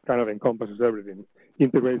 this kind of encompasses everything.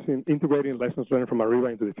 Integrating lessons learned from Arriba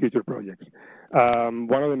into the future projects.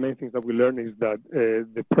 One of the main things that we learned is that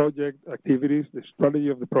the project activities, the strategy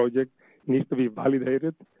of the project needs to be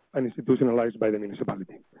validated and institutionalized by the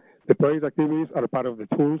municipality. The project activities are part of the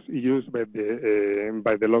tools used by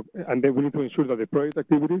and then we need to ensure that the project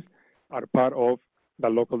activities are part of the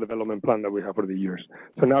local development plan that we have for the years.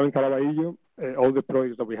 So now in Caraballo, all the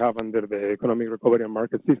projects that we have under the Economic Recovery and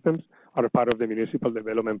Market Systems are part of the Municipal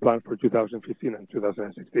Development Plan for 2015 and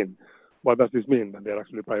 2016. What does this mean? That they're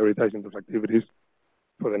actually prioritizing those activities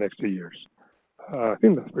for the next 2 years. I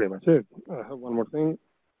think that's pretty much it. I have one more thing.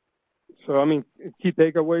 So, I mean, key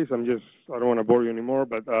takeaways, I don't want to bore you anymore,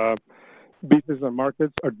 but business and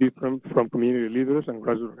markets are different from community leaders and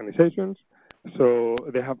grassroots organizations. So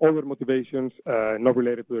they have other motivations not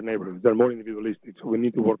related to their neighborhoods. They're more individualistic, so we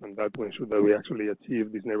need to work on that to ensure that we actually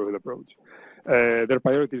achieve this neighborhood approach. Their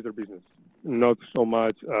priority is their business, not so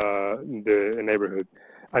much the neighborhood.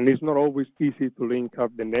 And it's not always easy to link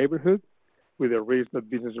up the neighborhood with the risk that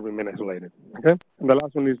businesses remain isolated. Okay? And the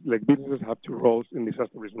last one is, businesses have 2 roles in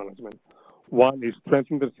disaster risk management. One is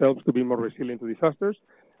strengthening themselves to be more resilient to disasters,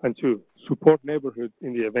 and 2, support neighborhoods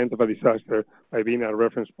in the event of a disaster by being a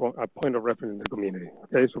point of reference in the community.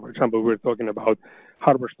 Okay, so for example, we're talking about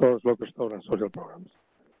hardware stores, local stores, and social programs.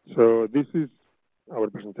 So this is our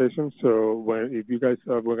presentation. So if you guys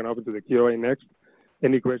are going to open to the Q&A next,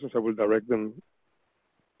 any questions, I will direct them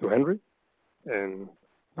to Henry, and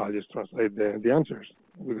I'll just translate the answers,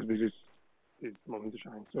 because this is the moment to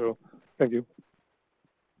shine. So thank you.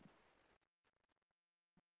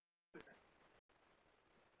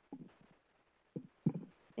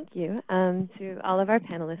 Thank you to all of our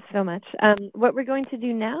panelists so much. What we're going to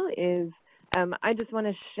do now is I just want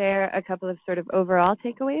to share a couple of sort of overall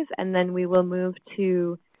takeaways, and then we will move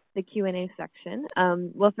to the Q&A section.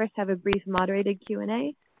 We'll first have a brief moderated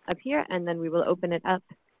Q&A up here, and then we will open it up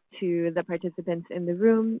to the participants in the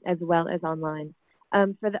room as well as online.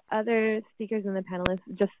 For the other speakers and the panelists,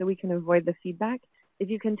 just so we can avoid the feedback, if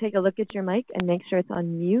you can take a look at your mic and make sure it's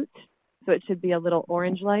on mute, so it should be a little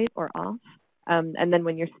orange light or off. And then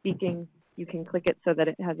when you're speaking, you can click it so that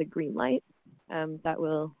it has a green light. That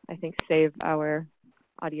will, I think, save our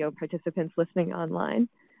audio participants listening online.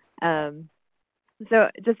 So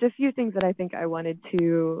just a few things that I think I wanted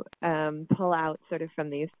to pull out sort of from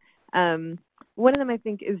these. One of them, I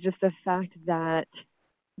think, is just the fact that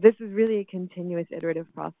this is really a continuous iterative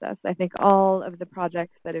process. I think all of the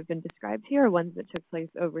projects that have been described here are ones that took place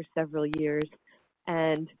over several years,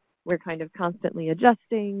 and we're kind of constantly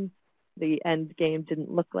adjusting. The end game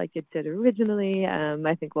didn't look like it did originally.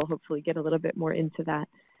 I think we'll hopefully get a little bit more into that.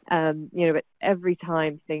 But every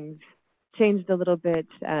time things changed a little bit,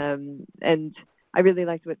 and I really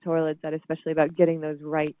liked what Toril had said, especially about getting those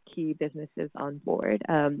right key businesses on board.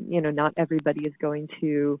 Not everybody is going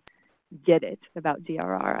to get it about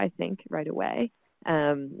DRR, I think, right away,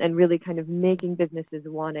 and really kind of making businesses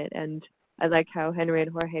want it. And I like how Henry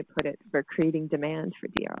and Jorge put it, for creating demand for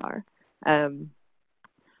DRR.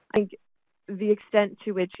 I think the extent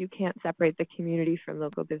to which you can't separate the community from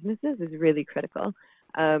local businesses is really critical.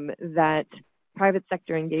 That private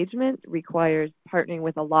sector engagement requires partnering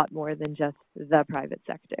with a lot more than just the private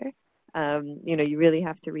sector. You really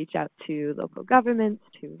have to reach out to local governments,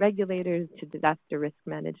 to regulators, to disaster risk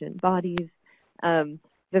management bodies,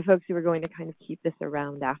 the folks who are going to kind of keep this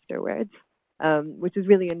around afterwards, which is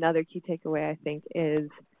really another key takeaway, I think, is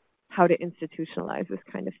how to institutionalize this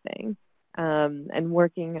kind of thing, and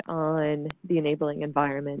working on the enabling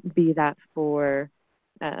environment, be that for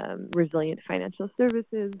resilient financial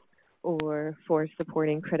services or for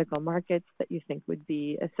supporting critical markets that you think would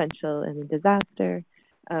be essential in a disaster,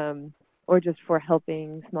 or just for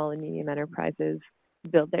helping small and medium enterprises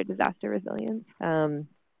build their disaster resilience.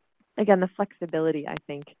 Again, the flexibility, I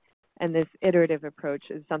think, and this iterative approach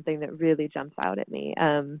is something that really jumps out at me.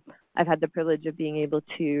 I've had the privilege of being able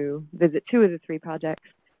to visit 2 of the 3 projects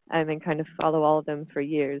and kind of follow all of them for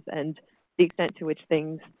years, and the extent to which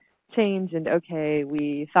things change and, okay,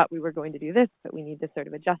 we thought we were going to do this, but we need to sort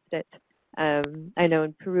of adjust it. I know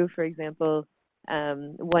in Peru, for example,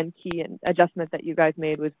 one key adjustment that you guys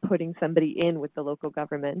made was putting somebody in with the local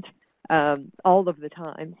government all of the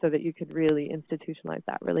time so that you could really institutionalize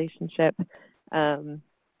that relationship.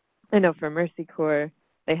 I know for Mercy Corps,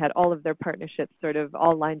 they had all of their partnerships sort of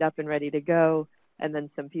all lined up and ready to go, and then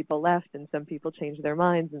some people left and some people changed their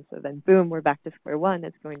minds, and so then boom, we're back to square one.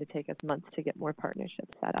 It's going to take us months to get more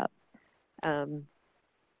partnerships set up.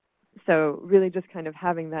 So really just kind of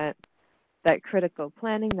having that critical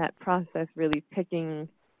planning, that process, really picking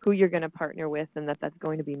who you're going to partner with, and that's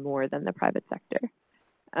going to be more than the private sector.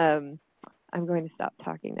 I'm going to stop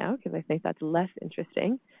talking now because I think that's less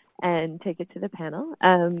interesting and take it to the panel.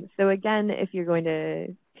 So again, if you're going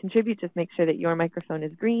to contribute, just make sure that your microphone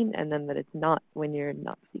is green and then that it's not when you're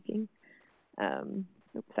not speaking.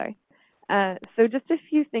 Oops, sorry. So just a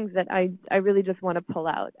few things that I really just want to pull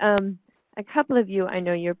out. A couple of you, I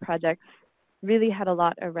know your projects really had a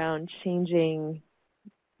lot around changing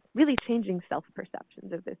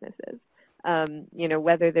self-perceptions of businesses.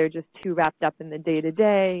 Whether they're just too wrapped up in the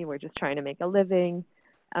day-to-day, we're just trying to make a living,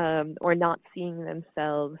 or not seeing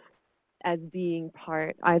themselves as being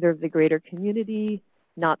part either of the greater community,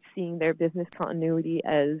 not seeing their business continuity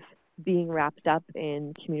as being wrapped up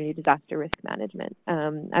in community disaster risk management.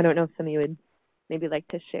 I don't know if some of you would maybe like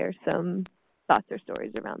to share some thoughts or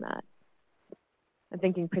stories around that. I'm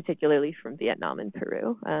thinking particularly from Vietnam and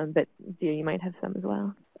Peru, but Dia, you might have some as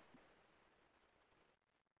well.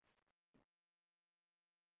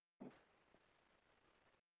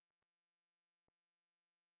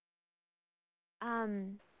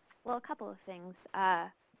 Well, a couple of things.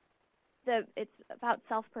 It's about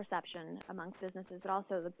self-perception amongst businesses, but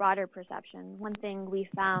also the broader perception. One thing we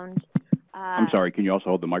found... I'm sorry, can you also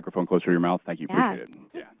hold the microphone closer to your mouth? Thank you, Yeah. appreciate it.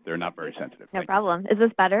 Yeah, they're not very sensitive. No Thank problem. Is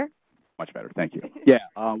this better? Much better, thank you.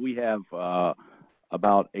 Yeah, we have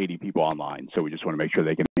about 80 people online, so we just want to make sure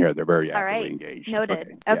they can hear. They're very actively engaged.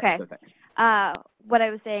 Noted. Okay. Okay. Yeah, so thanks. What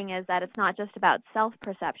I was saying is that it's not just about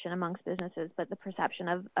self-perception amongst businesses, but the perception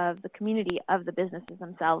of the community, of the businesses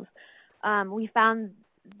themselves. We found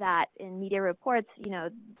that in media reports,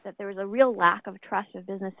 that there was a real lack of trust of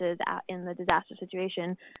businesses in the disaster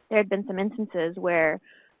situation. There had been some instances where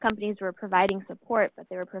companies were providing support, but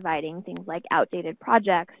they were providing things like outdated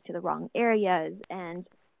projects to the wrong areas, and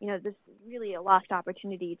this is really a lost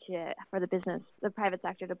opportunity for the private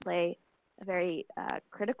sector to play a very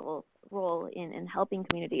critical role in helping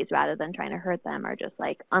communities rather than trying to hurt them or just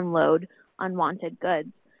like unload unwanted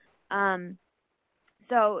goods.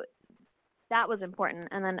 So that was important.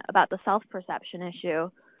 And then about the self-perception issue,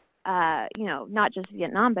 not just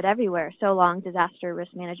Vietnam, but everywhere. So long disaster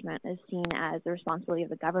risk management is seen as the responsibility of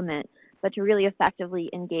the government. But to really effectively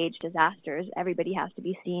engage disasters, everybody has to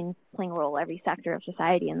be seen playing a role, every sector of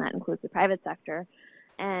society, and that includes the private sector.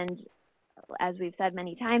 And as we've said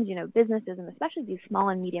many times, businesses, and especially these small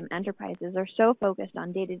and medium enterprises, are so focused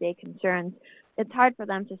on day-to-day concerns, it's hard for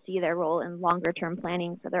them to see their role in longer-term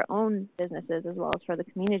planning for their own businesses as well as for the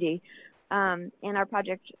community. And our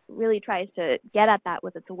project really tries to get at that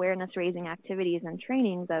with its awareness-raising activities and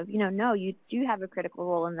trainings of, no, you do have a critical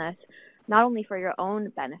role in this, not only for your own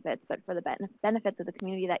benefits, but for the benefits of the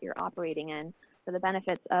community that you're operating in, for the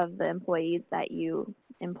benefits of the employees that you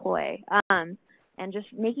employ. And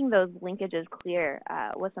just making those linkages clear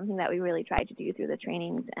was something that we really tried to do through the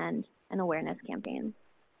trainings and awareness campaigns.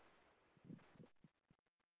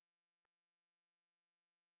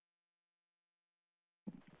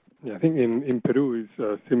 Yeah, I think in Peru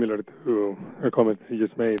is similar to a comment he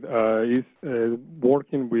just made. Is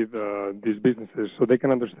working with these businesses so they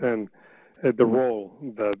can understand the role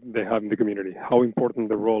that they have in the community, how important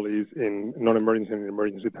the role is in non-emergency and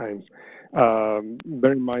emergency times.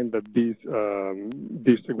 Bear in mind that this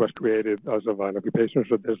district was created as of an occupation,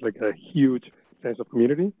 so there's like a huge sense of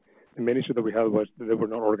community. the main issue that we had was that they were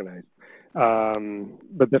not organized.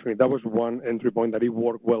 But definitely, that was one entry point that it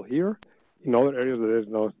worked well here. In other areas where there's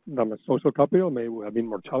not much social capital, may have been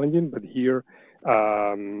more challenging, but here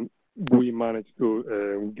we managed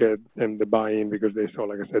to get them the buy-in because they saw,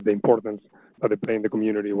 like I said, the importance that they play in the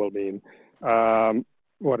community well-being.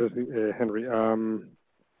 What is it, Henry?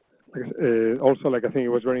 Also, like I think it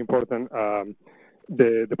was very important,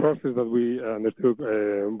 the process that we undertook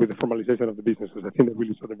with the formalization of the businesses. I think that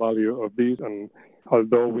really saw the value of this, and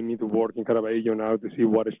although we need to work in Caraballo now to see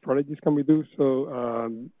what strategies can we do, so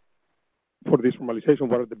for this formalization,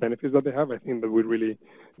 what are the benefits that they have? I think that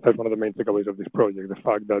that's one of the main takeaways of this project, the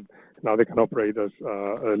fact that now they can operate as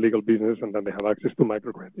a legal business and then they have access to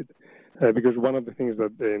microcredit. Because one of the things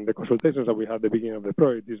that in the consultations that we had at the beginning of the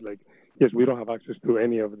project is like, yes, we don't have access to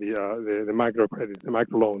any of the microcredits, the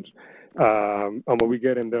microloans. And when we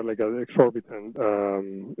get in there, like an exorbitant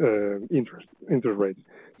interest rates.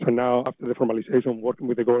 So now, after the formalization, working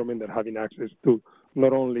with the government, they're having access to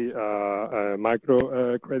not only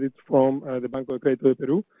micro credits from the Banco de Crédito de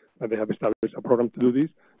Peru, they have established a program to do this,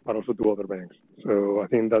 but also to other banks. So I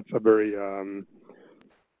think that's a very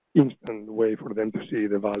instant way for them to see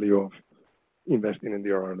the value of investing in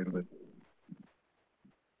DRR a little bit.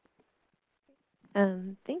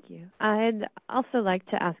 Thank you. I'd also like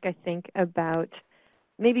to ask, I think, about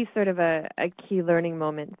maybe sort of a key learning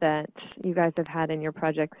moment that you guys have had in your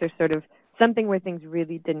projects, or sort of something where things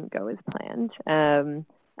really didn't go as planned.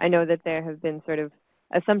 I know that there have been sort of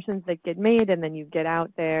assumptions that get made, and then you get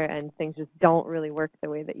out there and things just don't really work the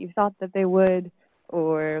way that you thought that they would,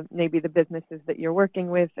 or maybe the businesses that you're working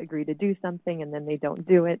with agree to do something and then they don't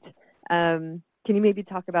do it. Can you maybe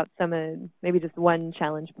talk about maybe just one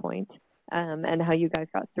challenge point and how you guys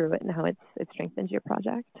got through it and how it strengthened your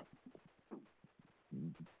project?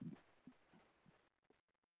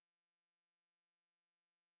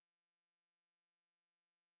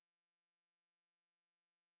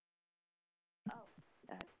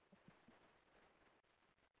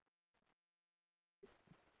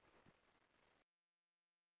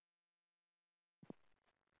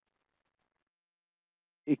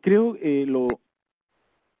 Creo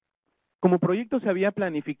como proyecto se había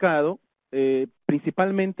planificado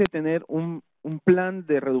principalmente tener un plan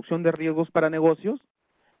de reducción de riesgos para negocios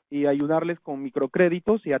y ayudarles con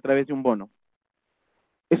microcréditos y a través de un bono.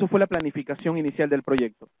 Eso fue la planificación inicial del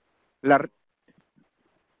proyecto. And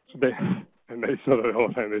it's not the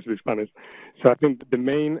whole time, this is Spanish. So I think the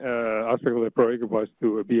main aspect of the project was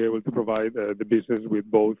to be able to provide the business with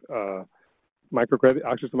both microcredit,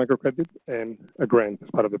 access to microcredit, and a grant as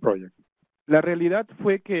part of the project. La realidad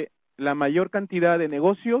fue que la mayor cantidad de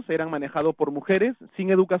negocios eran manejados por mujeres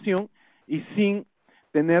sin educación y sin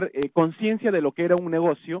tener conciencia de lo que era un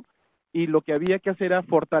negocio, y lo que había que hacer era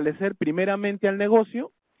fortalecer primeramente al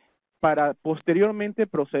negocio para posteriormente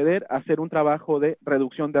proceder a hacer un trabajo de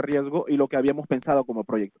reducción de riesgo y lo que habíamos pensado como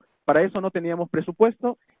proyecto. Para eso no teníamos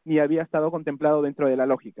presupuesto ni había estado contemplado dentro de la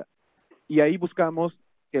lógica. Y ahí buscamos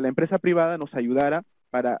que la empresa privada nos ayudara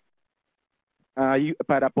para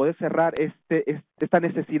poder cerrar estas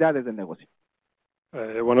necesidades del negocio.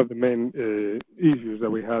 One of the main issues that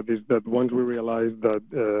we had is that once we realized that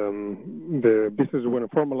the businesses weren't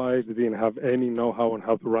formalized, they didn't have any know-how on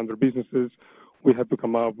how to run their businesses, we had to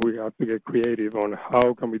get creative on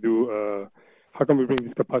how can we bring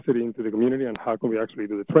this capacity into the community and how can we actually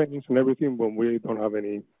do the trainings and everything when we don't have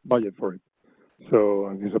any budget for it. So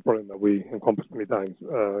this is a problem that we encompass many times.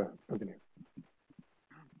 Continue.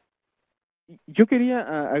 Yo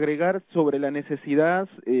quería agregar sobre la necesidad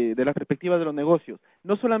de la perspectiva de los negocios.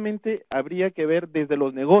 No solamente habría que ver desde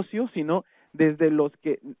los negocios, sino desde los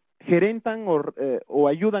que gerentan o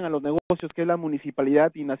ayudan a los negocios, que es la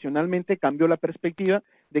municipalidad, y nacionalmente cambió la perspectiva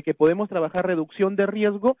de que podemos trabajar reducción de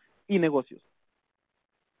riesgo y negocios.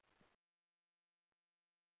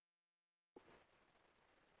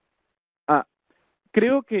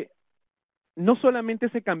 Creo que no solamente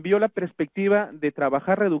se cambió la perspectiva de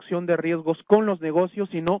trabajar reducción de riesgos con los negocios,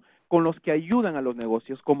 sino con los que ayudan a los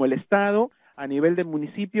negocios, como el Estado, a nivel del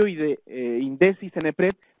municipio y de INDES y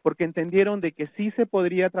CENEPRED, porque entendieron de que sí se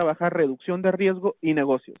podría trabajar reducción de riesgo y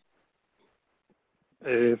negocios.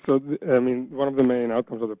 One of the main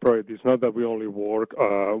outcomes of the project is not that we only work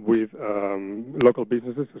with local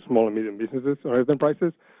businesses, small and medium businesses or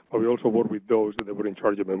enterprises, but we also work with those that were in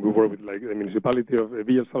charge of them. We work with like the municipality of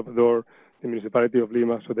Villa Salvador, the municipality of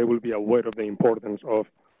Lima, so they will be aware of the importance of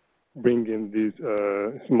bringing these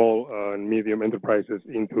small and medium enterprises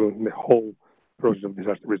into the whole process of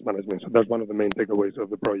disaster risk management. So that's one of the main takeaways of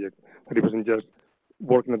the project, that it wasn't just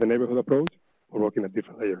working at the neighborhood approach, but working at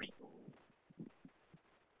different layers.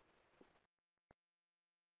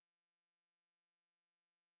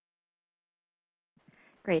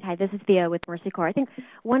 Great. Hi, this is Thea with Mercy Corps. I think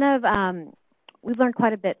one of we've learned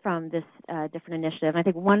quite a bit from this different initiative. I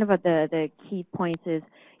think one of the key points is,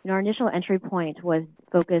 our initial entry point was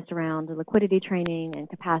focused around the liquidity training and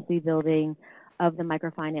capacity building of the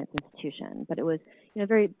microfinance institution. But it was,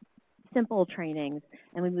 very simple trainings,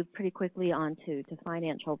 and we moved pretty quickly on to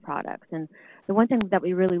financial products. And the one thing that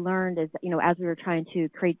we really learned is, as we were trying to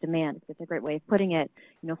create demand, it's a great way of putting it,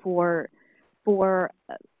 for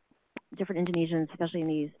different Indonesians, especially in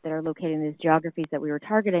these that are located in these geographies that we were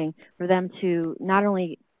targeting, for them to not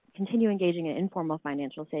only continue engaging in informal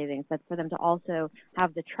financial savings, but for them to also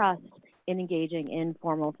have the trust in engaging in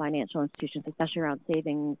formal financial institutions, especially around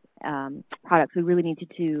savings products. We really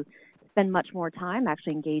needed to spend much more time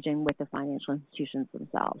actually engaging with the financial institutions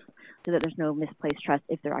themselves so that there's no misplaced trust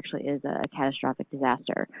if there actually is a catastrophic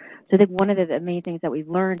disaster. So I think one of the main things that we've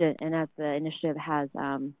learned, and as the initiative has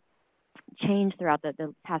changed throughout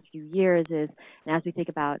the past few years, is, and as we think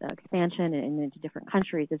about expansion and into different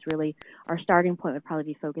countries, is really our starting point would probably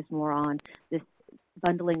be focused more on this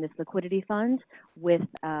bundling this liquidity fund with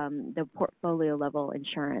the portfolio level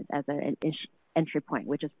insurance as an entry point,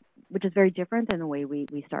 which is very different than the way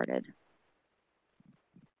we started.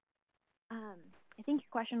 I think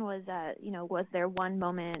your question was, was there one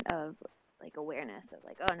moment of awareness of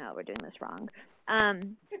oh no, we're doing this wrong?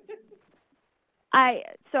 I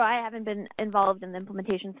haven't been involved in the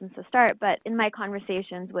implementation since the start, but in my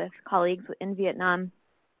conversations with colleagues in Vietnam,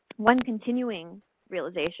 one continuing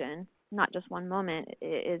realization, not just one moment,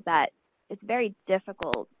 is that it's very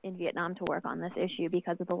difficult in Vietnam to work on this issue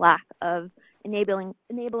because of the lack of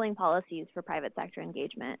enabling policies for private sector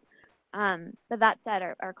engagement. But that said,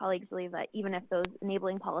 our colleagues believe that even if those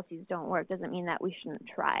enabling policies don't work, doesn't mean that we shouldn't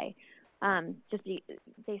try.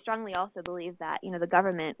 They strongly also believe that the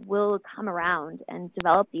government will come around and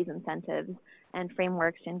develop these incentives and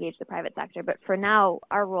frameworks to engage the private sector. But for now,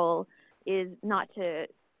 our role is not to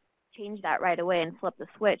change that right away and flip the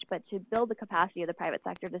switch, but to build the capacity of the private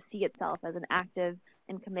sector to see itself as an active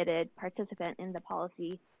and committed participant in the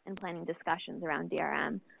policy and planning discussions around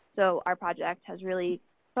DRM. So our project has really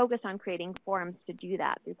focused on creating forums to do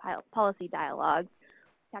that through policy dialogues,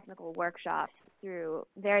 technical workshops, through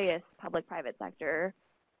various public-private sector,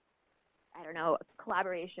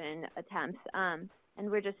 collaboration attempts. And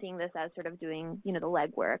we're just seeing this as sort of doing, the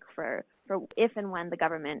legwork for if and when the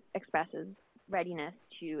government expresses readiness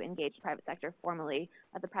to engage the private sector formally,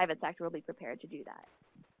 that the private sector will be prepared to do that.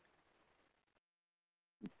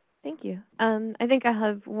 Thank you. I think I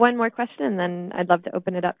have one more question, and then I'd love to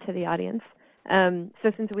open it up to the audience.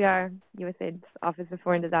 So since we are USAID's Office of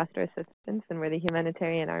Foreign Disaster Assistance, and we're the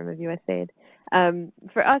humanitarian arm of USAID,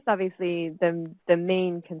 for us, obviously, the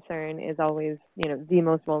main concern is always, the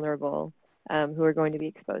most vulnerable who are going to be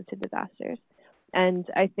exposed to disasters. And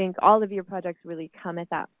I think all of your projects really come at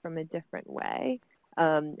that from a different way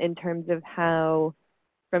in terms of how,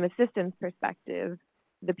 from a systems perspective,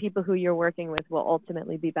 the people who you're working with will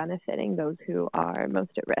ultimately be benefiting those who are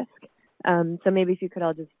most at risk. So maybe if you could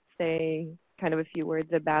all just say kind of a few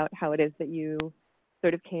words about how it is that you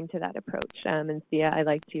sort of came to that approach. And Thea, I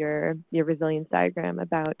liked your resilience diagram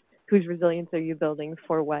about whose resilience are you building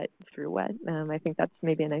for what, through what. I think that's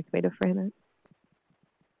maybe a nice way to frame it.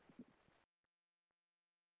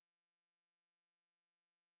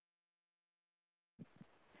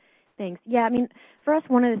 Thanks. Yeah, I mean, for us,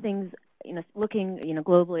 one of the things, looking,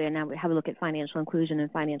 globally, and now we have a look at financial inclusion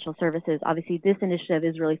and financial services. Obviously, this initiative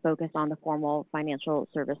is really focused on the formal financial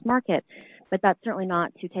service market, but that's certainly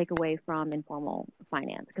not to take away from informal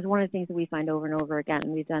finance. Because one of the things that we find over and over again,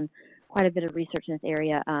 and we've done quite a bit of research in this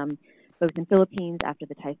area, both in Philippines after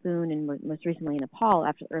the typhoon and most recently in Nepal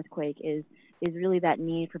after the earthquake, is really that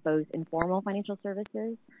need for both informal financial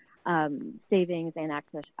services, savings and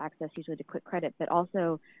access usually to quick credit, but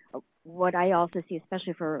also what I also see,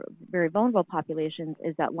 especially for very vulnerable populations,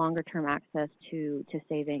 is that longer-term access to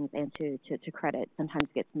savings and to credit sometimes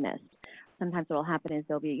gets missed. Sometimes what will happen is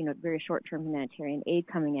there'll be very short-term humanitarian aid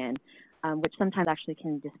coming in, which sometimes actually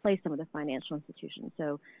can displace some of the financial institutions.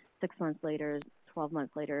 So 6 months later, 12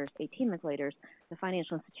 months later, 18 months later, the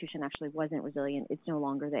financial institution actually wasn't resilient. It's no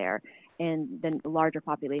longer there. And then larger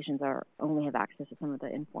populations only have access to some of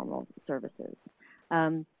the informal services.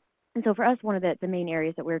 And so for us, one of the main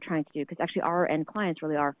areas that we're trying to do, because actually our end clients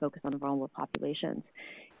really are focused on the vulnerable populations,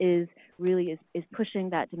 is pushing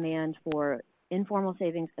that demand for informal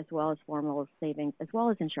savings as well as formal savings as well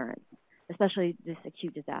as insurance, especially this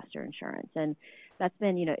acute disaster insurance. And that's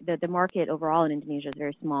been, the market overall in Indonesia is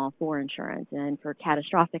very small for insurance, and for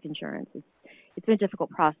catastrophic insurance, it's been a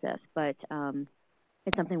difficult process, but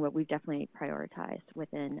it's something that we've definitely prioritized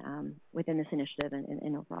within this initiative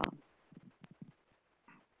and overall.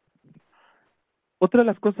 Otra de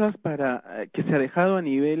las cosas para que se ha dejado a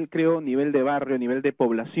nivel, creo, nivel de barrio, nivel de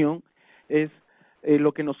población, es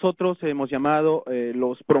lo que nosotros hemos llamado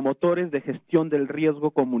los promotores de gestión del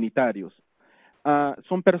riesgo comunitarios.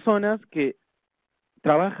 Son personas que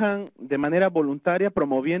trabajan de manera voluntaria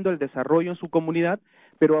promoviendo el desarrollo en su comunidad,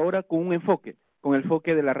 pero ahora con un enfoque, con el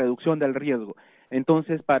enfoque de la reducción del riesgo.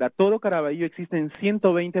 Entonces, para todo Caraballo existen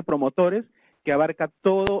 120 promotores que abarca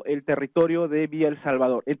todo el territorio de Villa El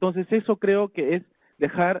Salvador. Entonces, eso creo que es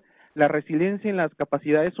dejar la resiliencia en las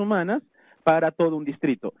capacidades humanas para todo un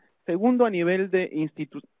distrito. Segundo, a nivel de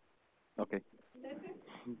institución. Okay.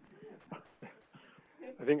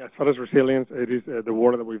 I think as far as resilience, it is the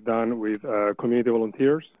work that we've done with community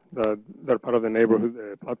volunteers. They're part of the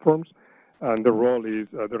neighborhood platforms. And their role is,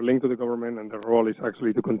 they're linked to the government, and their role is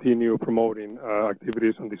actually to continue promoting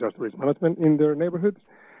activities on disaster risk management in their neighborhoods.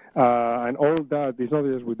 And all that is not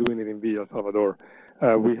just we're doing it in Villa El Salvador.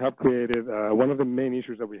 We have created, one of the main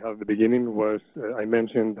issues that we had at the beginning was, I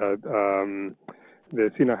mentioned that the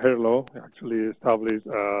SINA-HER law actually established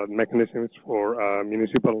mechanisms for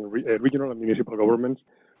regional and municipal governments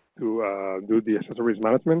to do the disaster risk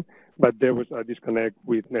management, but there was a disconnect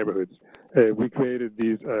with neighborhoods. We created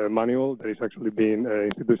this manual that is actually being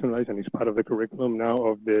institutionalized and is part of the curriculum now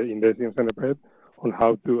of the Investigations and Pred on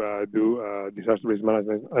how to do disaster risk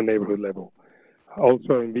management at neighborhood level.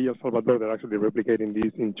 Also in Villa El Salvador, they're actually replicating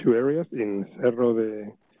this in two areas, in Cerro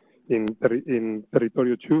de, in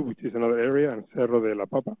Territorio 2, which is another area, and Cerro de la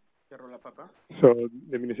Papa. Cerro La Papa. So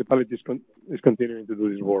the municipality is continuing to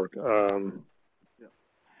do this work.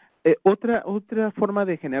 Otra forma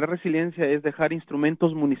de generar resiliencia es dejar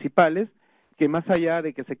instrumentos municipales que más allá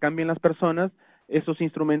de que se cambien las personas, esos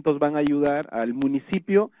instrumentos van a ayudar al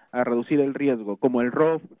municipio a reducir el riesgo, como el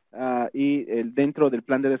ROF y dentro del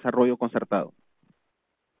plan de desarrollo concertado.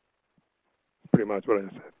 Pretty much what I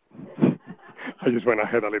said. I just went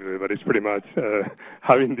ahead a little bit, but it's pretty much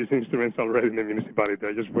having these instruments already in the municipality.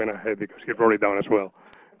 I just went ahead because he wrote it down as well.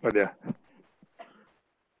 But yeah.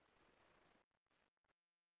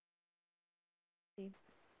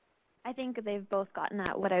 I think they've both gotten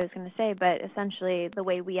at what I was going to say, but essentially the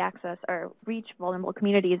way we access or reach vulnerable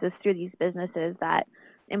communities is through these businesses that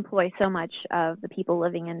employ so much of the people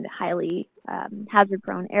living in highly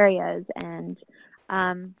hazard-prone areas, and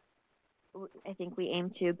I think we aim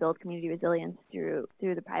to build community resilience through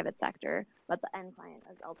the private sector, but the end client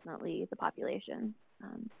is ultimately the population.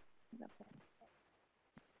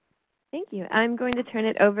 Thank you. I'm going to turn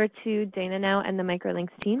it over to Dana now and the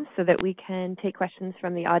Microlinks team so that we can take questions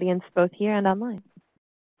from the audience both here and online.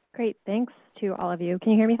 Great. Thanks to all of you.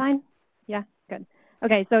 Can you hear me fine? Yeah, good.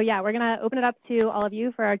 Okay, so yeah, we're going to open it up to all of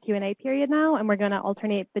you for our Q&A period now, and we're going to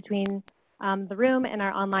alternate between the room and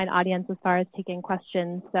our online audience as far as taking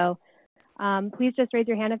questions. So please just raise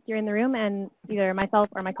your hand if you're in the room, and either myself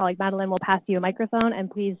or my colleague Madeline will pass you a microphone,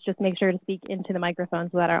 and please just make sure to speak into the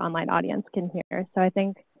microphone so that our online audience can hear. So I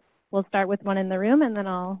think we'll start with one in the room, and then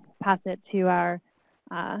I'll pass it to our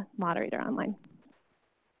moderator online.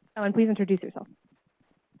 Oh, and please introduce yourself.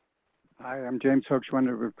 Hi, I'm James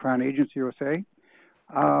Hochschwender with Crown Agents USA.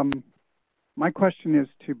 My question is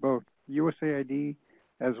to both USAID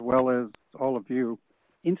as well as all of you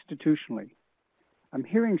institutionally. I'm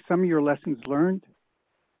hearing some of your lessons learned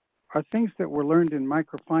are things that were learned in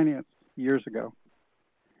microfinance years ago.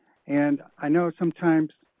 And I know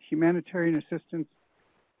sometimes humanitarian assistance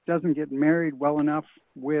doesn't get married well enough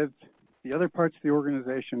with the other parts of the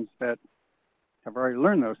organizations that have already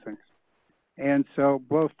learned those things. And so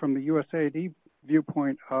both from the USAID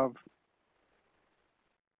viewpoint of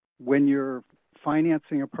when you're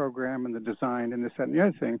financing a program and the design and this, that, and the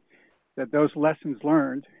other thing, that those lessons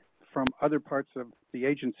learned from other parts of the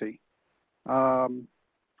agency are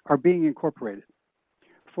being incorporated.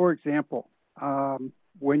 For example,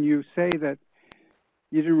 when you say that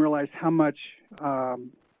you didn't realize how much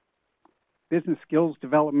business skills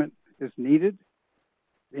development is needed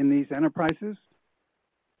in these enterprises,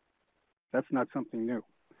 that's not something new.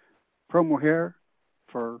 ProMujer,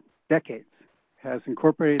 for decades, has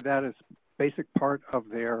incorporated that as basic part of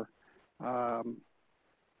their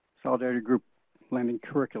Solidarity Group lending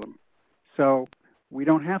curriculum. So we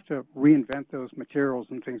don't have to reinvent those materials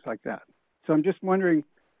and things like that. So I'm just wondering,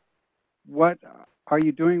 what are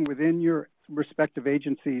you doing within your respective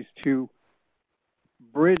agencies to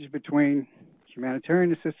bridge between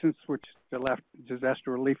humanitarian assistance, which the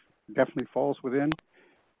disaster relief definitely falls within,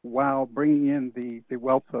 while bringing in the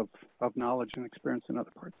wealth of knowledge and experience in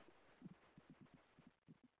other parts?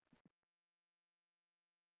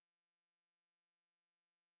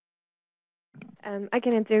 I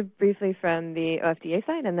can answer briefly from the OFDA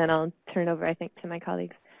side, and then I'll turn it over, I think, to my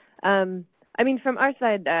colleagues. I mean, from our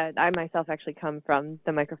side, I myself actually come from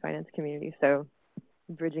the microfinance community, so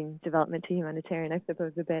bridging development to humanitarian, I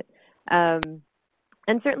suppose, a bit. And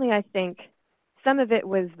certainly I think some of it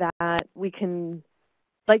was that we can,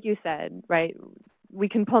 like you said, right, we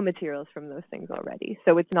can pull materials from those things already.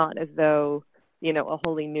 So it's not as though, you know, a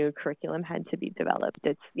wholly new curriculum had to be developed.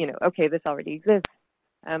 It's, you know, okay, this already exists.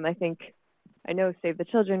 I know Save the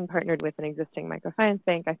Children partnered with an existing microfinance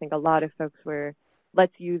bank. I think a lot of folks were,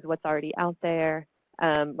 let's use what's already out there.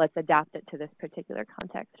 Let's adapt it to this particular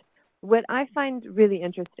context. What I find really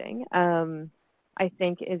interesting, I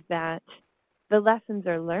think, is that the lessons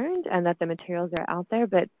are learned and that the materials are out there.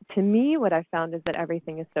 But to me, what I found is that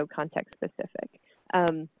everything is so context specific.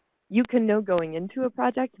 You can know going into a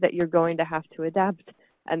project that you're going to have to adapt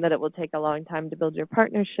and that it will take a long time to build your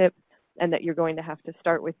partnership and that you're going to have to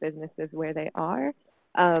start with businesses where they are.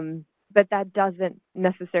 But that doesn't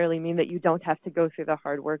necessarily mean that you don't have to go through the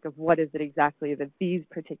hard work of what is it exactly that these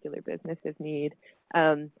particular businesses need.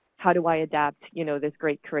 How do I adapt, you know, this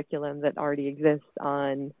great curriculum that already exists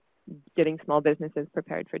on getting small businesses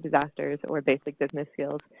prepared for disasters or basic business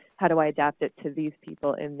skills? How do I adapt it to these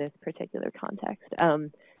people in this particular context?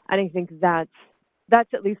 And I think that's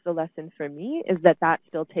at least the lesson for me, is that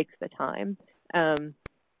still takes the time.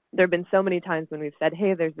 There have been so many times when we've said,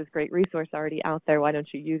 hey, there's this great resource already out there, why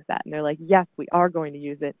don't you use that? And they're like, yes, we are going to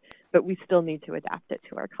use it, but we still need to adapt it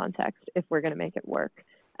to our context if we're going to make it work.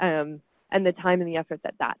 And the time and the effort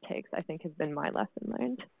that takes, I think, has been my lesson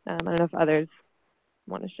learned. I don't know if others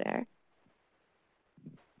want to share.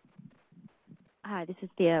 Hi, this is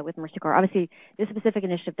Thea with Mercy Corps. Obviously, this specific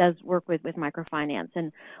initiative does work with microfinance.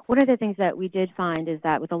 And one of the things that we did find is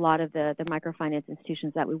that with a lot of the microfinance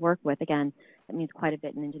institutions that we work with, again, that means quite a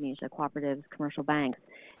bit in Indonesia, cooperatives, commercial banks,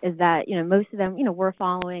 is that, you know, most of them, you know, were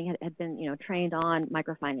following, had been, you know, trained on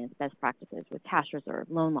microfinance best practices with cash reserve,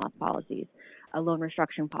 loan loss policies, loan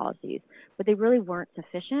restructuring policies. But they really weren't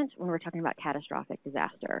sufficient when we're talking about catastrophic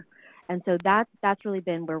disaster. And so that's really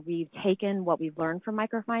been where we've taken what we've learned from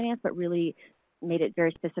microfinance, but really made it very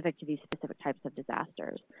specific to these specific types of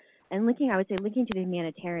disasters. And linking, I would say, linking to the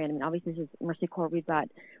humanitarian, I mean, obviously this is Mercy Corps, we've got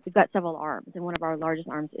several arms, and one of our largest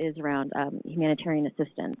arms is around humanitarian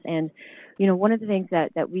assistance. And, you know, one of the things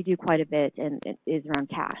that we do quite a bit is around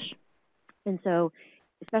cash. And so,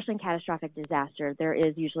 especially in catastrophic disaster, there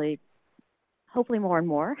is usually, hopefully more and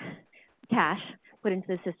more, cash put into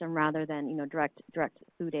the system rather than, you know, direct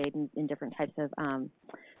food aid in different types of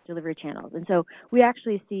delivery channels. And so we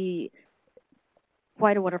actually see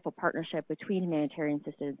quite a wonderful partnership between humanitarian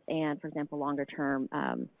assistance and, for example, longer-term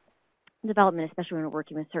development, especially when we're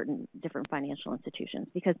working with certain different financial institutions.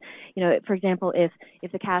 Because, you know, for example, if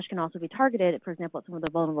the cash can also be targeted, for example, at some of the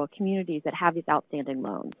vulnerable communities that have these outstanding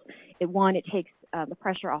loans, it takes the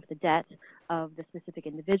pressure off the debt of the specific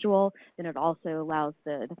individual, then it also allows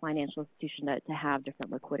the financial institution to have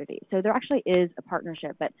different liquidity. So there actually is a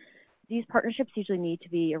partnership, but these partnerships usually need to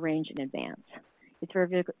be arranged in advance. It's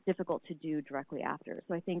very difficult to do directly after.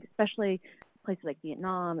 So I think especially places like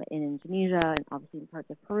Vietnam and Indonesia and obviously in parts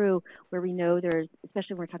of Peru where we know there's,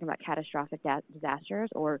 especially when we're talking about catastrophic disasters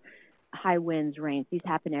or high winds, rains, these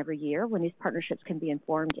happen every year. When these partnerships can be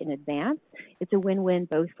informed in advance, it's a win-win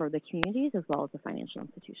both for the communities as well as the financial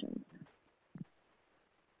institutions.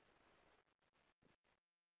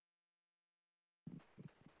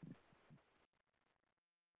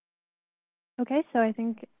 Okay, so I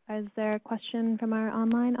think, is there a question from our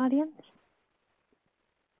online audience?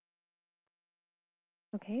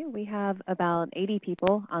 Okay, we have about 80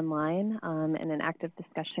 people online and an active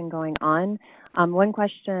discussion going on. One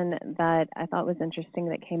question that I thought was interesting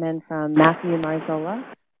that came in from Matthew Marzola,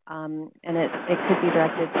 and it could be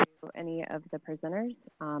directed to any of the presenters,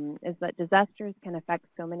 is that disasters can affect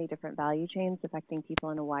so many different value chains, affecting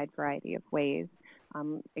people in a wide variety of ways.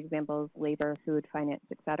 Examples, labor, food, finance,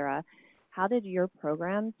 etc. How did your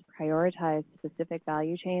programs prioritize specific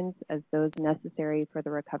value chains as those necessary for the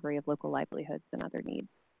recovery of local livelihoods and other needs?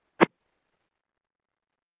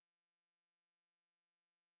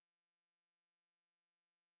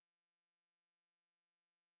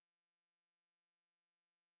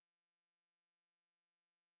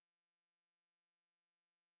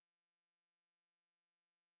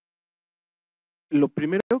 Lo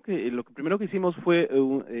primero que hicimos fue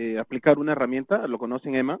aplicar una herramienta, lo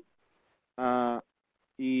conocen EMA,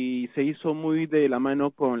 y se hizo muy de la mano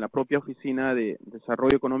con la propia Oficina de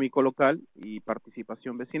Desarrollo Económico Local y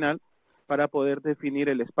Participación Vecinal para poder definir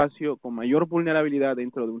el espacio con mayor vulnerabilidad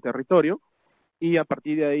dentro de un territorio, y a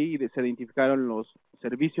partir de ahí se identificaron los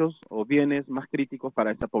servicios o bienes más críticos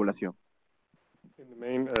para esa población. In the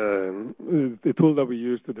main, the tool that we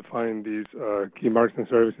used to define these key markets and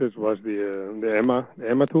services was the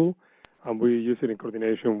EMA tool, and we use it in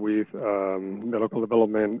coordination with the local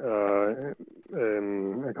development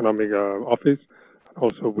economic office,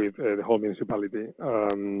 also with the whole municipality.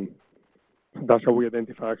 That's how we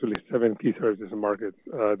identify actually 7 key services and markets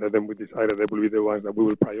that then we decided they will be the ones that we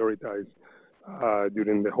will prioritize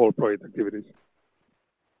during the whole project activities.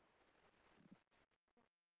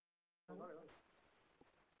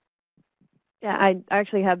 Yeah, I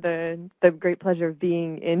actually had the great pleasure of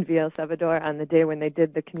being in El Salvador on the day when they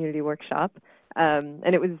did the community workshop, and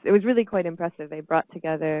it was really quite impressive. They brought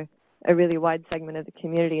together a really wide segment of the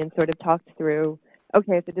community and sort of talked through,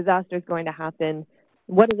 okay, if a disaster is going to happen,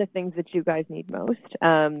 what are the things that you guys need most?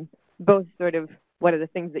 Both sort of what are the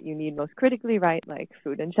things that you need most critically, right, like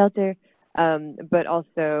food and shelter, but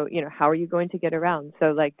also, you know, how are you going to get around?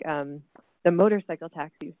 So like the motorcycle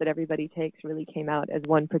taxis that everybody takes really came out as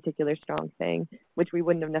one particular strong thing, which we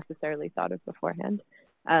wouldn't have necessarily thought of beforehand.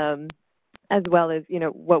 As well as, you know,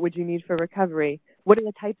 what would you need for recovery? What are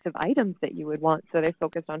the types of items that you would want? So they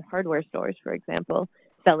focused on hardware stores, for example,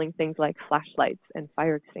 selling things like flashlights and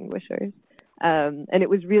fire extinguishers. And it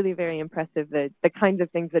was really very impressive, the kinds of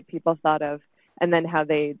things that people thought of, and then how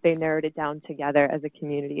they narrowed it down together as a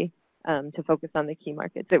community to focus on the key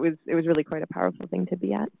markets. It was really quite a powerful thing to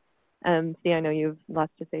be at. See, I know you have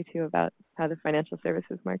lots to say, too, about how the financial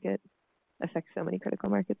services market affects so many critical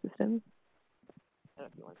market systems. I don't know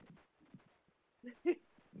if you want to.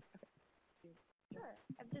 Sure.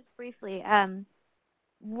 Just briefly,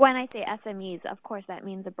 when I say SMEs, of course, that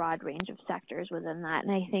means a broad range of sectors within that.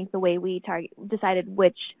 And I think the way we decided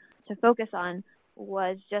which to focus on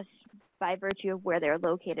was just by virtue of where they're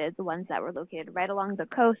located. The ones that were located right along the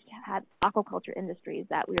coast had aquaculture industries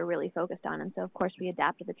that we were really focused on. And so, of course, we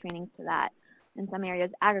adapted the trainings to that. In some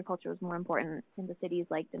areas, agriculture was more important. In the cities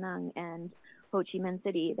like Da Nang and Ho Chi Minh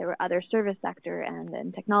City, there were other service sector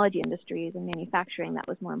and technology industries and manufacturing that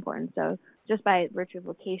was more important. So just by virtue of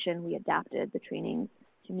location, we adapted the trainings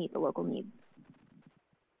to meet the local needs.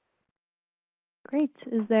 Great.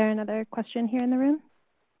 Is there another question here in the room?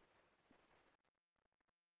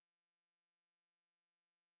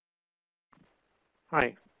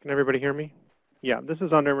 Hi, can everybody hear me? Yeah, this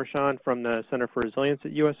is Andre Marchand from the Center for Resilience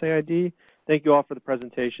at USAID. Thank you all for the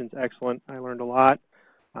presentations. Excellent. I learned a lot.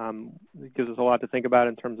 It gives us a lot to think about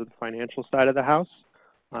in terms of the financial side of the house.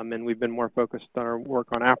 And we've been more focused on our work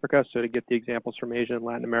on Africa, so to get the examples from Asia and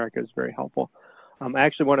Latin America is very helpful. I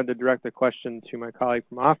actually wanted to direct a question to my colleague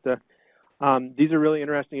from AFTA. These are really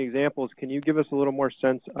interesting examples. Can you give us a little more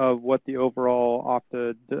sense of what the overall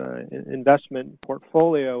AFTA investment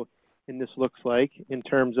portfolio in this looks like in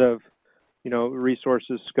terms of, you know,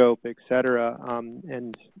 resources, scope, et cetera?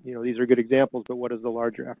 And, you know, these are good examples, but what does the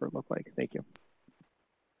larger effort look like? Thank you.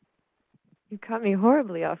 You caught me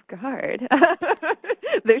horribly off guard.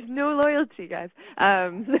 There's no loyalty, guys.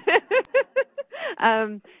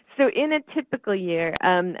 So in a typical year,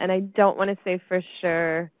 and I don't want to say for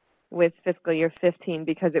sure with fiscal year 15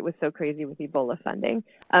 because it was so crazy with Ebola funding,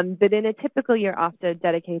 but in a typical year, AFTA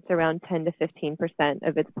dedicates around 10 to 15%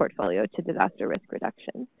 of its portfolio to disaster risk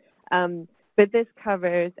reduction. But this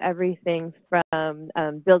covers everything from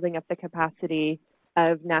building up the capacity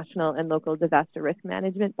of national and local disaster risk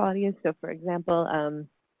management bodies. So, for example,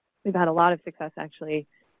 we've had a lot of success actually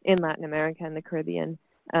in Latin America and the Caribbean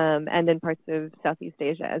and in parts of Southeast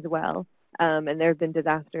Asia as well. And there have been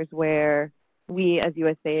disasters where we as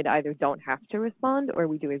USAID either don't have to respond or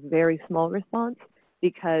we do a very small response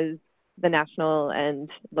because the national and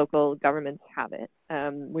local governments have it,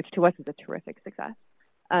 which to us is a terrific success.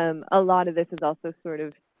 A lot of this is also sort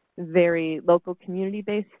of very local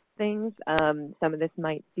community-based things. Some of this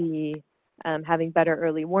might be having better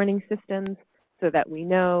early warning systems so that we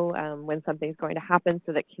know when something's going to happen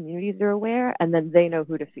so that communities are aware, and then they know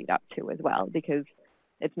who to feed up to as well, because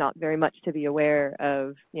it's not very much to be aware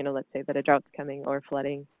of, you know, let's say that a drought's coming or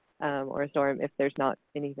flooding or a storm if there's not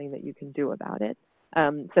anything that you can do about it.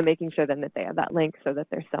 So making sure then that they have that link so that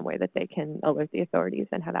there's some way that they can alert the authorities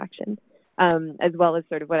and have action, as well as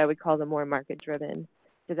sort of what I would call the more market-driven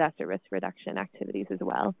disaster risk reduction activities as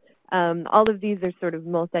well. All of these are sort of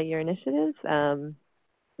multi-year initiatives,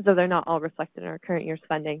 so they're not all reflected in our current year's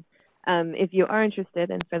funding. If you are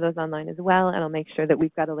interested, and for those online as well, and I'll make sure that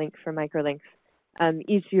we've got a link for microlinks,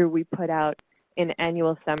 each year we put out an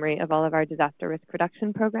annual summary of all of our disaster risk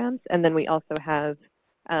reduction programs, and then we also have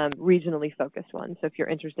regionally focused ones. So if you're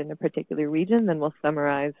interested in a particular region, then we'll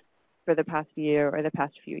summarize for the past year or the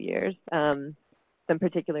past few years some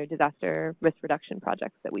particular disaster risk reduction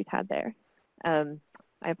projects that we've had there.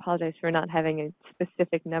 I apologize for not having a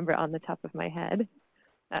specific number on the top of my head.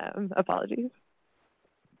 Apologies.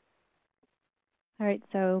 All right,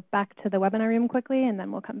 so back to the webinar room quickly, and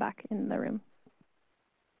then we'll come back in the room.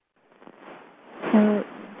 So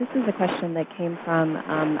this is a question that came from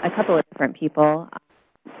a couple of different people,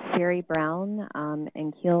 Jerry Brown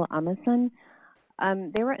and Keel Amason.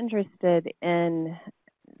 They were interested in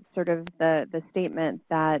sort of the statement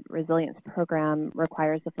that resilience program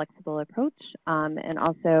requires a flexible approach, and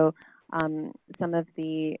also some of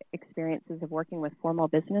the experiences of working with formal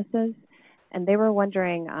businesses. And they were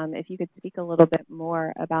wondering if you could speak a little bit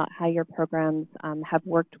more about how your programs have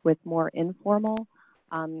worked with more informal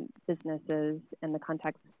businesses in the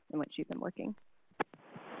context in which you've been working.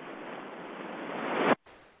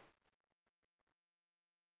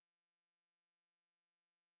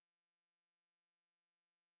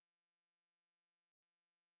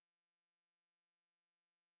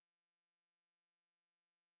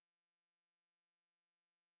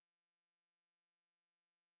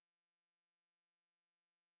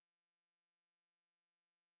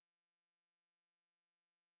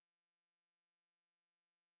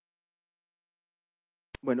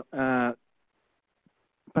 Bueno, para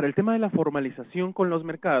el tema de la formalización con los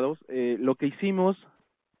mercados, lo que hicimos,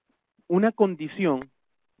 una condición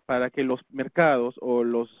para que los mercados o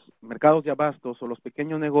los mercados de abastos o los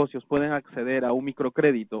pequeños negocios puedan acceder a un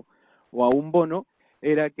microcrédito o a un bono,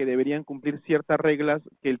 era que deberían cumplir ciertas reglas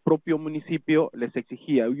que el propio municipio les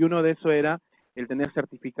exigía. Y uno de eso era el tener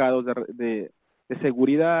certificados de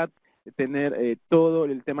seguridad, tener todo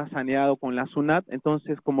el tema saneado con la SUNAT.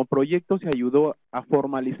 Entonces, como proyecto se ayudó a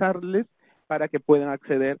formalizarles para que puedan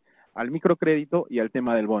acceder al microcrédito y al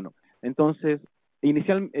tema del bono. Entonces,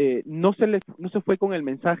 no se fue con el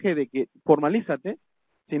mensaje de que formalízate,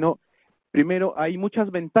 sino primero hay muchas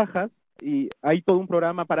ventajas y hay todo un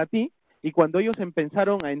programa para ti, y cuando ellos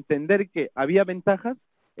empezaron a entender que había ventajas,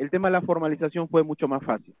 el tema de la formalización fue mucho más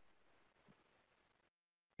fácil.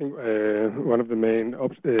 One of the main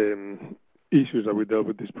issues that we dealt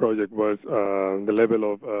with this project was the level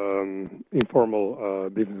of informal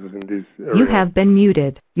businesses in this area. You have been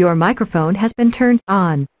muted. Your microphone has been turned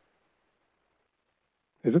on.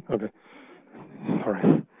 Is it? Okay. All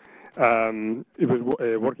right. It was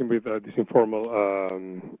working with this informal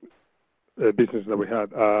business that we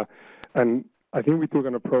had. And I think we took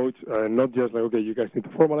an approach, not just like, okay, you guys need to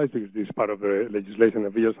formalize because this is part of the legislation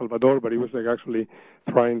of El Salvador, but it was like actually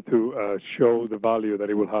trying to show the value that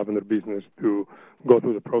it will have in their business to go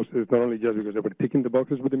through the process, not only just because they were ticking the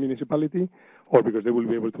boxes with the municipality or because they will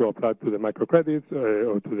be able to apply to the microcredits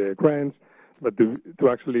or to the grants, but to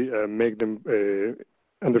actually make them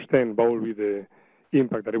understand boldly the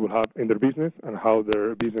impact that it will have in their business and how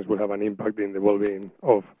their business will have an impact in the well-being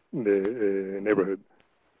of the neighborhood.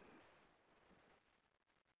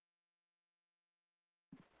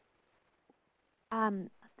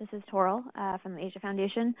 This is Toril from the Asia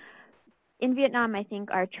Foundation. In Vietnam, I think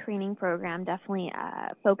our training program definitely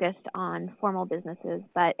focused on formal businesses,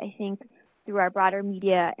 but I think through our broader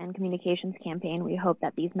media and communications campaign, we hope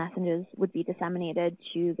that these messages would be disseminated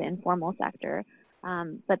to the informal sector.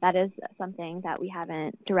 But that is something that we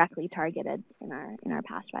haven't directly targeted in our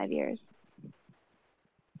past 5 years.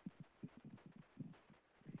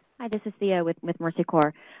 Hi, this is Thea with Mercy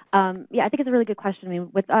Corps. Yeah, I think it's a really good question. I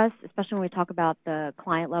mean, with us, especially when we talk about the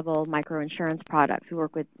client-level microinsurance products, we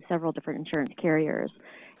work with several different insurance carriers.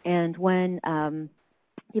 And when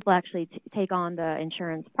people actually take on the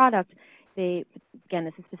insurance product, they, again,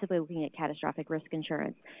 this is specifically looking at catastrophic risk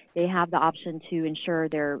insurance, they have the option to insure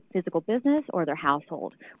their physical business or their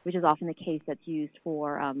household, which is often the case that's used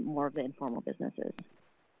for more of the informal businesses.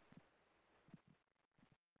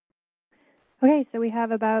 Okay, so we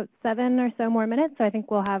have about 7 or so more minutes, so I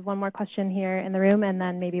think we'll have one more question here in the room and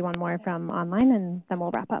then maybe one more from online, and then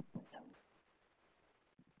we'll wrap up.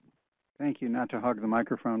 Thank you. Not to hog the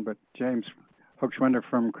microphone, but James Hochschwender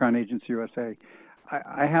from Crown Agents USA.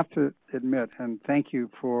 I have to admit, and thank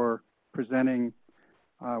you for presenting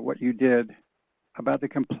what you did about the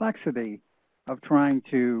complexity of trying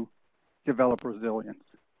to develop resilience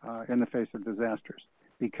in the face of disasters,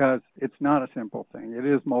 because it's not a simple thing. It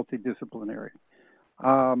is multidisciplinary.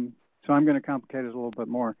 So I'm going to complicate it a little bit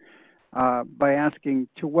more by asking,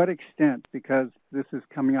 to what extent, because this is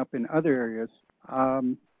coming up in other areas,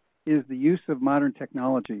 is the use of modern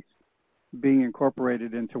technologies being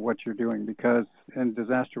incorporated into what you're doing? Because in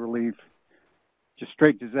disaster relief, just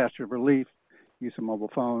straight disaster relief, use of mobile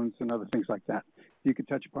phones and other things like that. If you could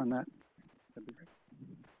touch upon that, that'd be great.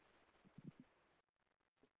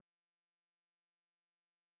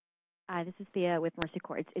 Hi, this is Thea with Mercy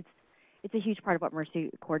Corps. It's a huge part of what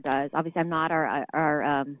Mercy Corps does. Obviously, I'm not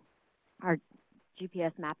our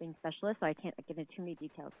GPS mapping specialist, so I can't get into too many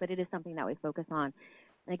details, but it is something that we focus on.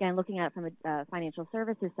 And again, looking at it from a financial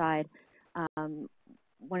services side,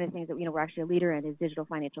 one of the things that we're actually a leader in is digital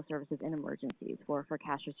financial services in emergencies for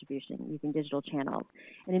cash distribution using digital channels.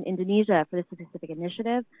 And in Indonesia, for this specific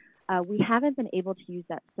initiative, we haven't been able to use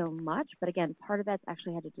that so much, but again, part of that's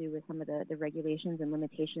actually had to do with some of the regulations and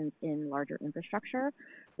limitations in larger infrastructure.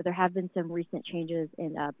 But there have been some recent changes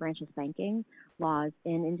in branchless banking laws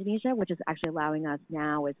in Indonesia, which is actually allowing us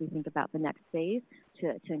now, as we think about the next phase,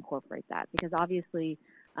 to incorporate that. Because obviously,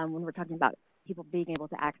 when we're talking about people being able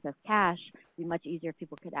to access cash, it'd be much easier if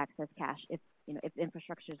people could access cash if the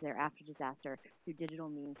infrastructure is there after disaster through digital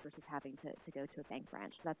means versus having to go to a bank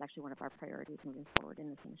branch. So that's actually one of our priorities moving forward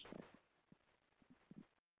in this initiative.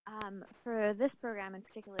 For this program in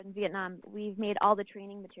particular in Vietnam, we've made all the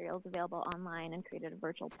training materials available online and created a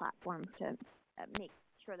virtual platform to make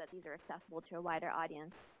sure that these are accessible to a wider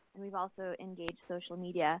audience. And we've also engaged social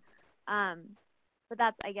media. But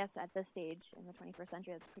that's, I guess, at this stage in the 21st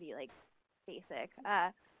century, that's pretty basic.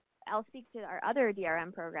 I'll speak to our other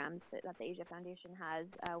DRM programs that the Asia Foundation has.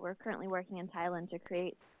 We're currently working in Thailand to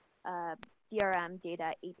create a DRM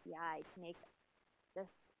data API to make this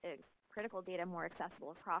critical data more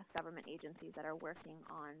accessible across government agencies that are working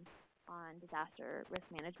on disaster risk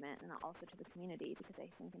management and also to the community, because I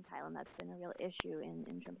think in Thailand that's been a real issue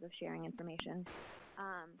in terms of sharing information.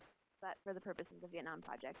 But for the purposes of the Vietnam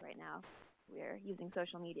project right now, we're using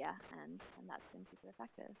social media, and that's been super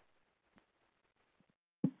effective.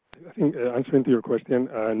 I think answering to your question,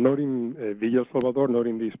 not in Villa El Salvador, not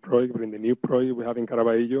in this project, but in the new project we have in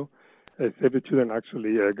Caraballo, Save the Children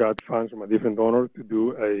actually got funds from a different donor to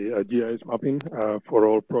do a GIS mapping for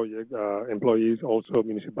all project employees, also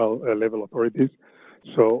municipal level authorities.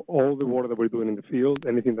 So all the work that we're doing in the field,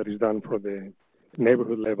 anything that is done for the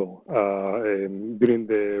neighborhood level, during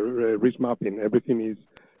the risk mapping, everything is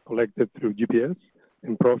collected through GPS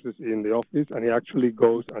and processed in the office, and it actually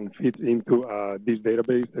goes and fits into this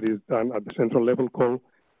database that is done at the central level called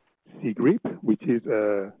CGRIP, which is,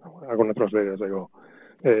 I'm going to translate it as I go.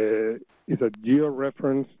 It's a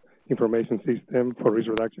geo-reference information system for risk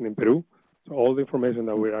reduction in Peru. So all the information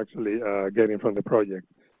that we're actually getting from the project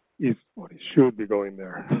is what it should be going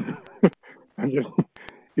there. And just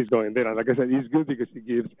is going there. And like I said, it's good because it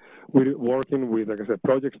gives, we're working with, like I said,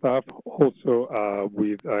 project staff, also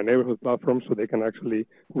with neighborhood platforms, so they can actually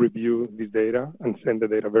review this data and send the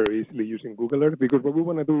data very easily using Google Earth, because what we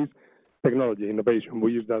want to do is technology, innovation.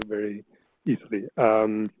 We use that very easily.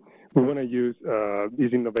 We want to use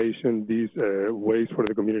this innovation, these ways for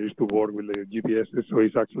the communities to work with the GPSs, so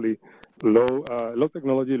it's actually low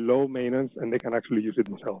technology, low maintenance, and they can actually use it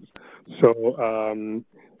themselves. So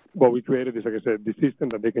what we created is, like I said, the system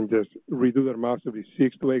that they can just redo their maps every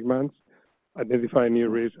 6 to 8 months, identify new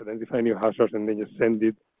risks, identify new hazards, and then just send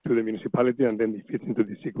it to the municipality, and then it fits into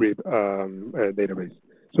the CGRIP database.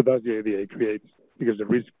 So that's the idea. It creates, because the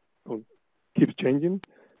risk keeps changing,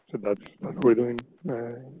 so that's what we're doing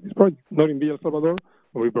this project. Not in Villa El Salvador,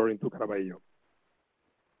 but we brought it into Caraballo.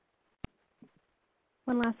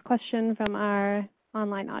 One last question from our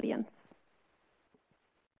online audience.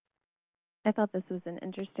 I thought this was an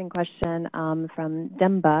interesting question from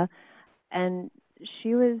Demba, and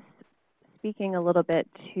she was speaking a little bit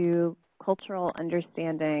to cultural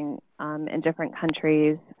understanding in different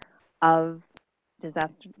countries of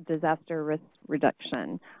disaster risk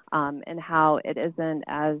reduction and how it isn't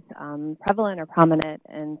as prevalent or prominent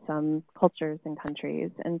in some cultures and countries.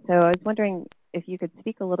 And so I was wondering if you could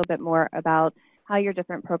speak a little bit more about how your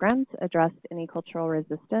different programs address any cultural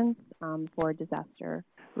resistance for disaster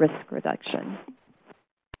risk reduction.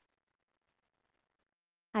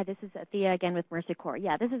 Hi, this is Thea again with Mercy Corps.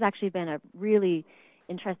 Yeah, this has actually been a really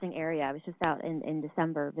interesting area. I was just out in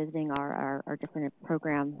December visiting our different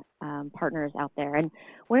program partners out there. And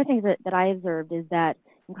one of the things that I observed is that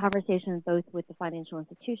in conversations both with the financial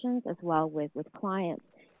institutions as well with clients,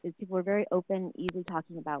 is people are very open, easily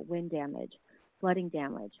talking about wind damage, flooding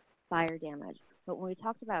damage, fire damage. But when we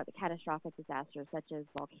talked about catastrophic disasters such as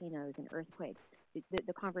volcanoes and earthquakes,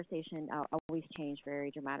 the conversation always changed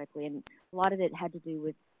very dramatically. And a lot of it had to do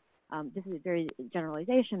with, this is a very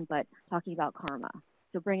generalization, but talking about karma.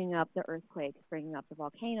 So bringing up the earthquakes, bringing up the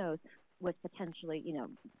volcanoes was potentially,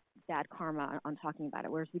 bad karma on talking about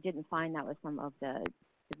it, whereas we didn't find that with some of the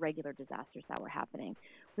regular disasters that were happening,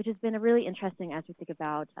 which has been a really interesting as we think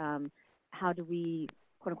about how do we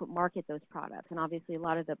quote-unquote market those products. And obviously a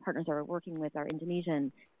lot of the partners that we're working with are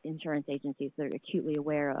Indonesian insurance agencies that are acutely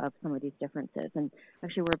aware of some of these differences. And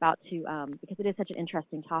actually we're about to, because it is such an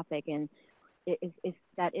interesting topic, and if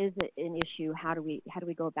that is an issue, how do we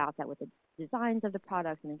go about that with the designs of the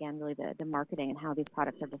products and, again, really the marketing and how these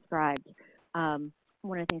products are described.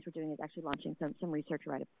 One of the things we're doing is actually launching some research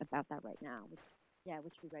about that right now,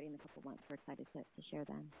 which will be ready in a couple months. We're excited to share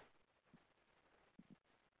them.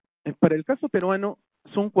 Para el caso peruano,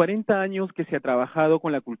 son 40 años que se ha trabajado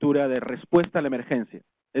con la cultura de respuesta a la emergencia.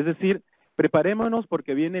 Es decir, preparémonos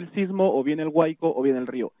porque viene el sismo, o viene el huaico, o viene el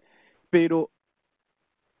río. Pero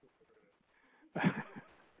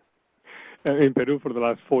in Peru, for the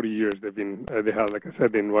last 40 years, they have, like I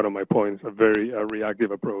said in one of my points, a very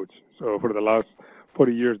reactive approach. So for the last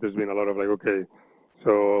 40 years, there's been a lot of like, okay,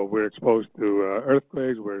 so we're exposed to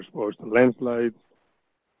earthquakes, we're exposed to landslides.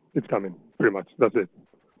 It's coming, pretty much. That's it.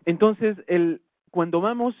 Entonces, cuando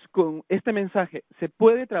vamos con este mensaje, se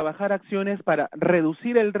puede trabajar acciones para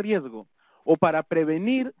reducir el riesgo o para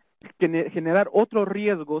prevenir, generar otros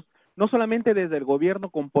riesgos, no solamente desde el gobierno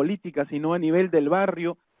con políticas, sino a nivel del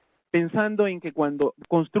barrio, pensando en que cuando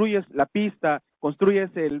construyes la pista, construyes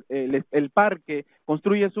el parque,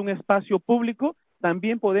 construyes un espacio público,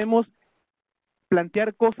 también podemos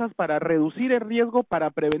plantear cosas para reducir el riesgo, para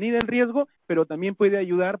prevenir el riesgo, pero también puede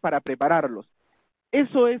ayudar para prepararlos.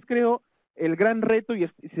 Eso es, creo, el gran reto y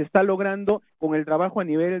se está logrando con el trabajo a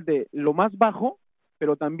nivel de lo más bajo,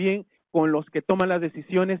 pero también con los que toman las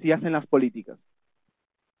decisiones y hacen las políticas.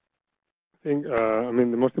 I think,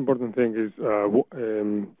 the most important thing is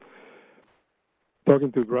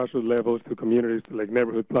talking to grassroots levels, to communities, to like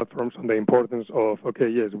neighborhood platforms on the importance of, okay,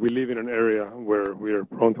 yes, we live in an area where we are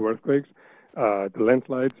prone to earthquakes, to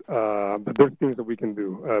landslides, but there's things that we can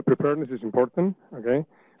do. Preparedness is important, okay?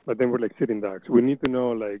 But then we're like sitting ducks. We need to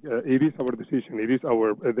know, like, it is our decision. It is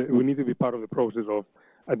we need to be part of the process of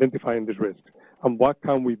identifying these risks. And what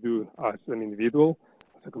can we do as an individual,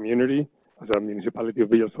 as a community, as a municipality of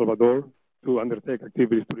Villa Salvador, to undertake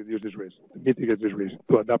activities to reduce this risk, to mitigate this risk,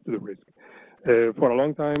 to adapt to the risk. For a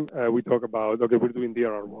long time, we talk about, okay, we're doing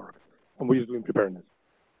DRR work, and we're just doing preparedness.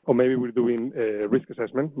 Or maybe we're doing risk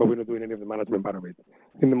assessment, but we're not doing any of the management part of it.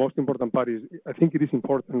 I think the most important part is, I think it is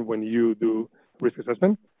important when you do risk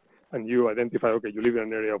assessment and you identify, okay, you live in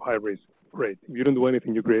an area of high risk, great. If you don't do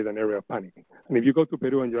anything, you create an area of panic. And if you go to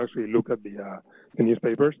Peru and you actually look at the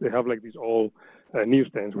newspapers, they have like these all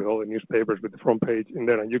newsstands with all the newspapers with the front page in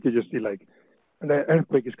there, and you can just see like, the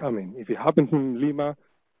earthquake is coming. If it happens in Lima,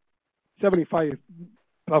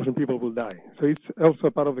 75,000 people will die. So it's also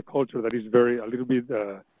part of the culture that is a little bit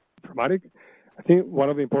dramatic. I think one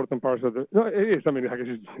of the important parts of it is, I guess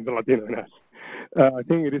it's the Latino in us. I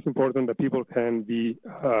think it is important that people can be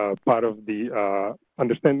part of the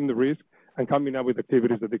understanding the risk and coming up with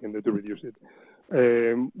activities that they can do to reduce it.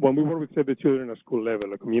 When we work with Save the Children at school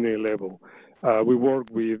level, at community level, we work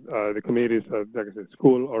with the committees at, like I said,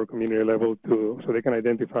 school or community level so they can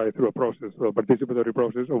identify through a process, through a participatory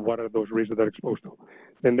process, of what are those risks that they're exposed to.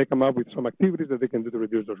 Then they come up with some activities that they can do to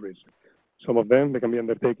reduce those risks. Some of them, they can be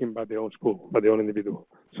undertaken by their own school, by their own individual.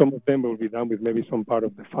 Some of them will be done with maybe some part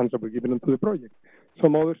of the funds that we're giving them to the project.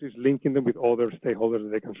 Some others is linking them with other stakeholders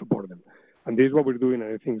that they can support them. And this is what we're doing,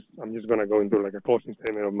 and I think I'm just going to go into like a closing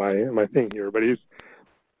statement of my thing here, but it's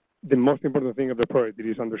the most important thing of the project. It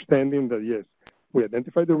is understanding that, yes, we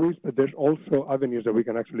identify the risk, but there's also avenues that we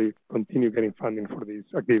can actually continue getting funding for these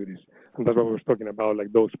activities. And that's what we were talking about,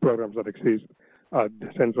 like those programs that exist at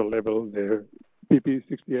the central level, the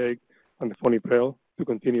PP68 and the FONIPREL, to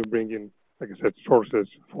continue bringing, like I said, sources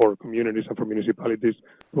for communities and for municipalities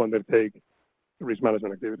to undertake risk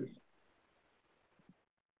management activities.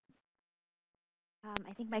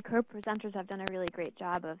 I think my co-presenters have done a really great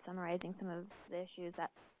job of summarizing some of the issues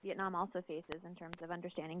that Vietnam also faces in terms of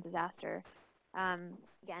understanding disaster.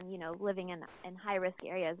 Again, living in high-risk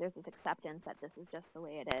areas, there's this acceptance that this is just the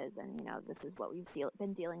way it is, and, this is what we've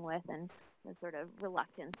been dealing with, and the sort of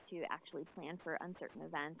reluctance to actually plan for uncertain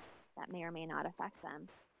events that may or may not affect them.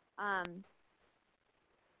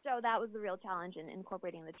 So that was the real challenge in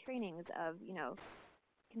incorporating the trainings of,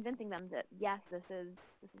 convincing them that, yes, this is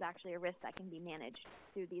actually a risk that can be managed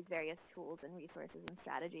through these various tools and resources and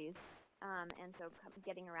strategies. And so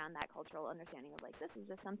getting around that cultural understanding of, like, this is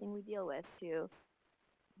just something we deal with, to,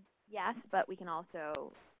 yes, but we can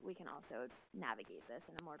also navigate this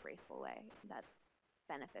in a more graceful way that's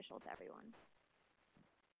beneficial to everyone.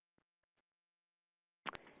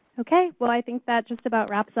 Okay, well, I think that just about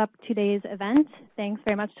wraps up today's event. Thanks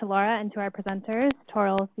very much to Laura and to our presenters,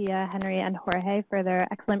 Toril, Thea, Henry, and Jorge, for their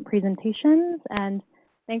excellent presentations. And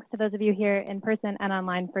thanks to those of you here in person and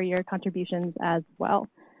online for your contributions as well.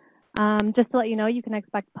 Just to let you know, you can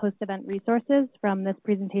expect post-event resources from this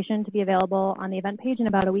presentation to be available on the event page in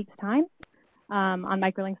about a week's time. On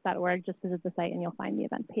microlinks.org, just visit the site and you'll find the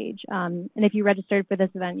event page. And if you registered for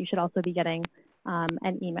this event, you should also be getting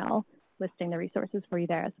an email listing the resources for you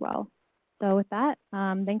there as well. So with that,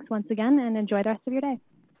 thanks once again and enjoy the rest of your day.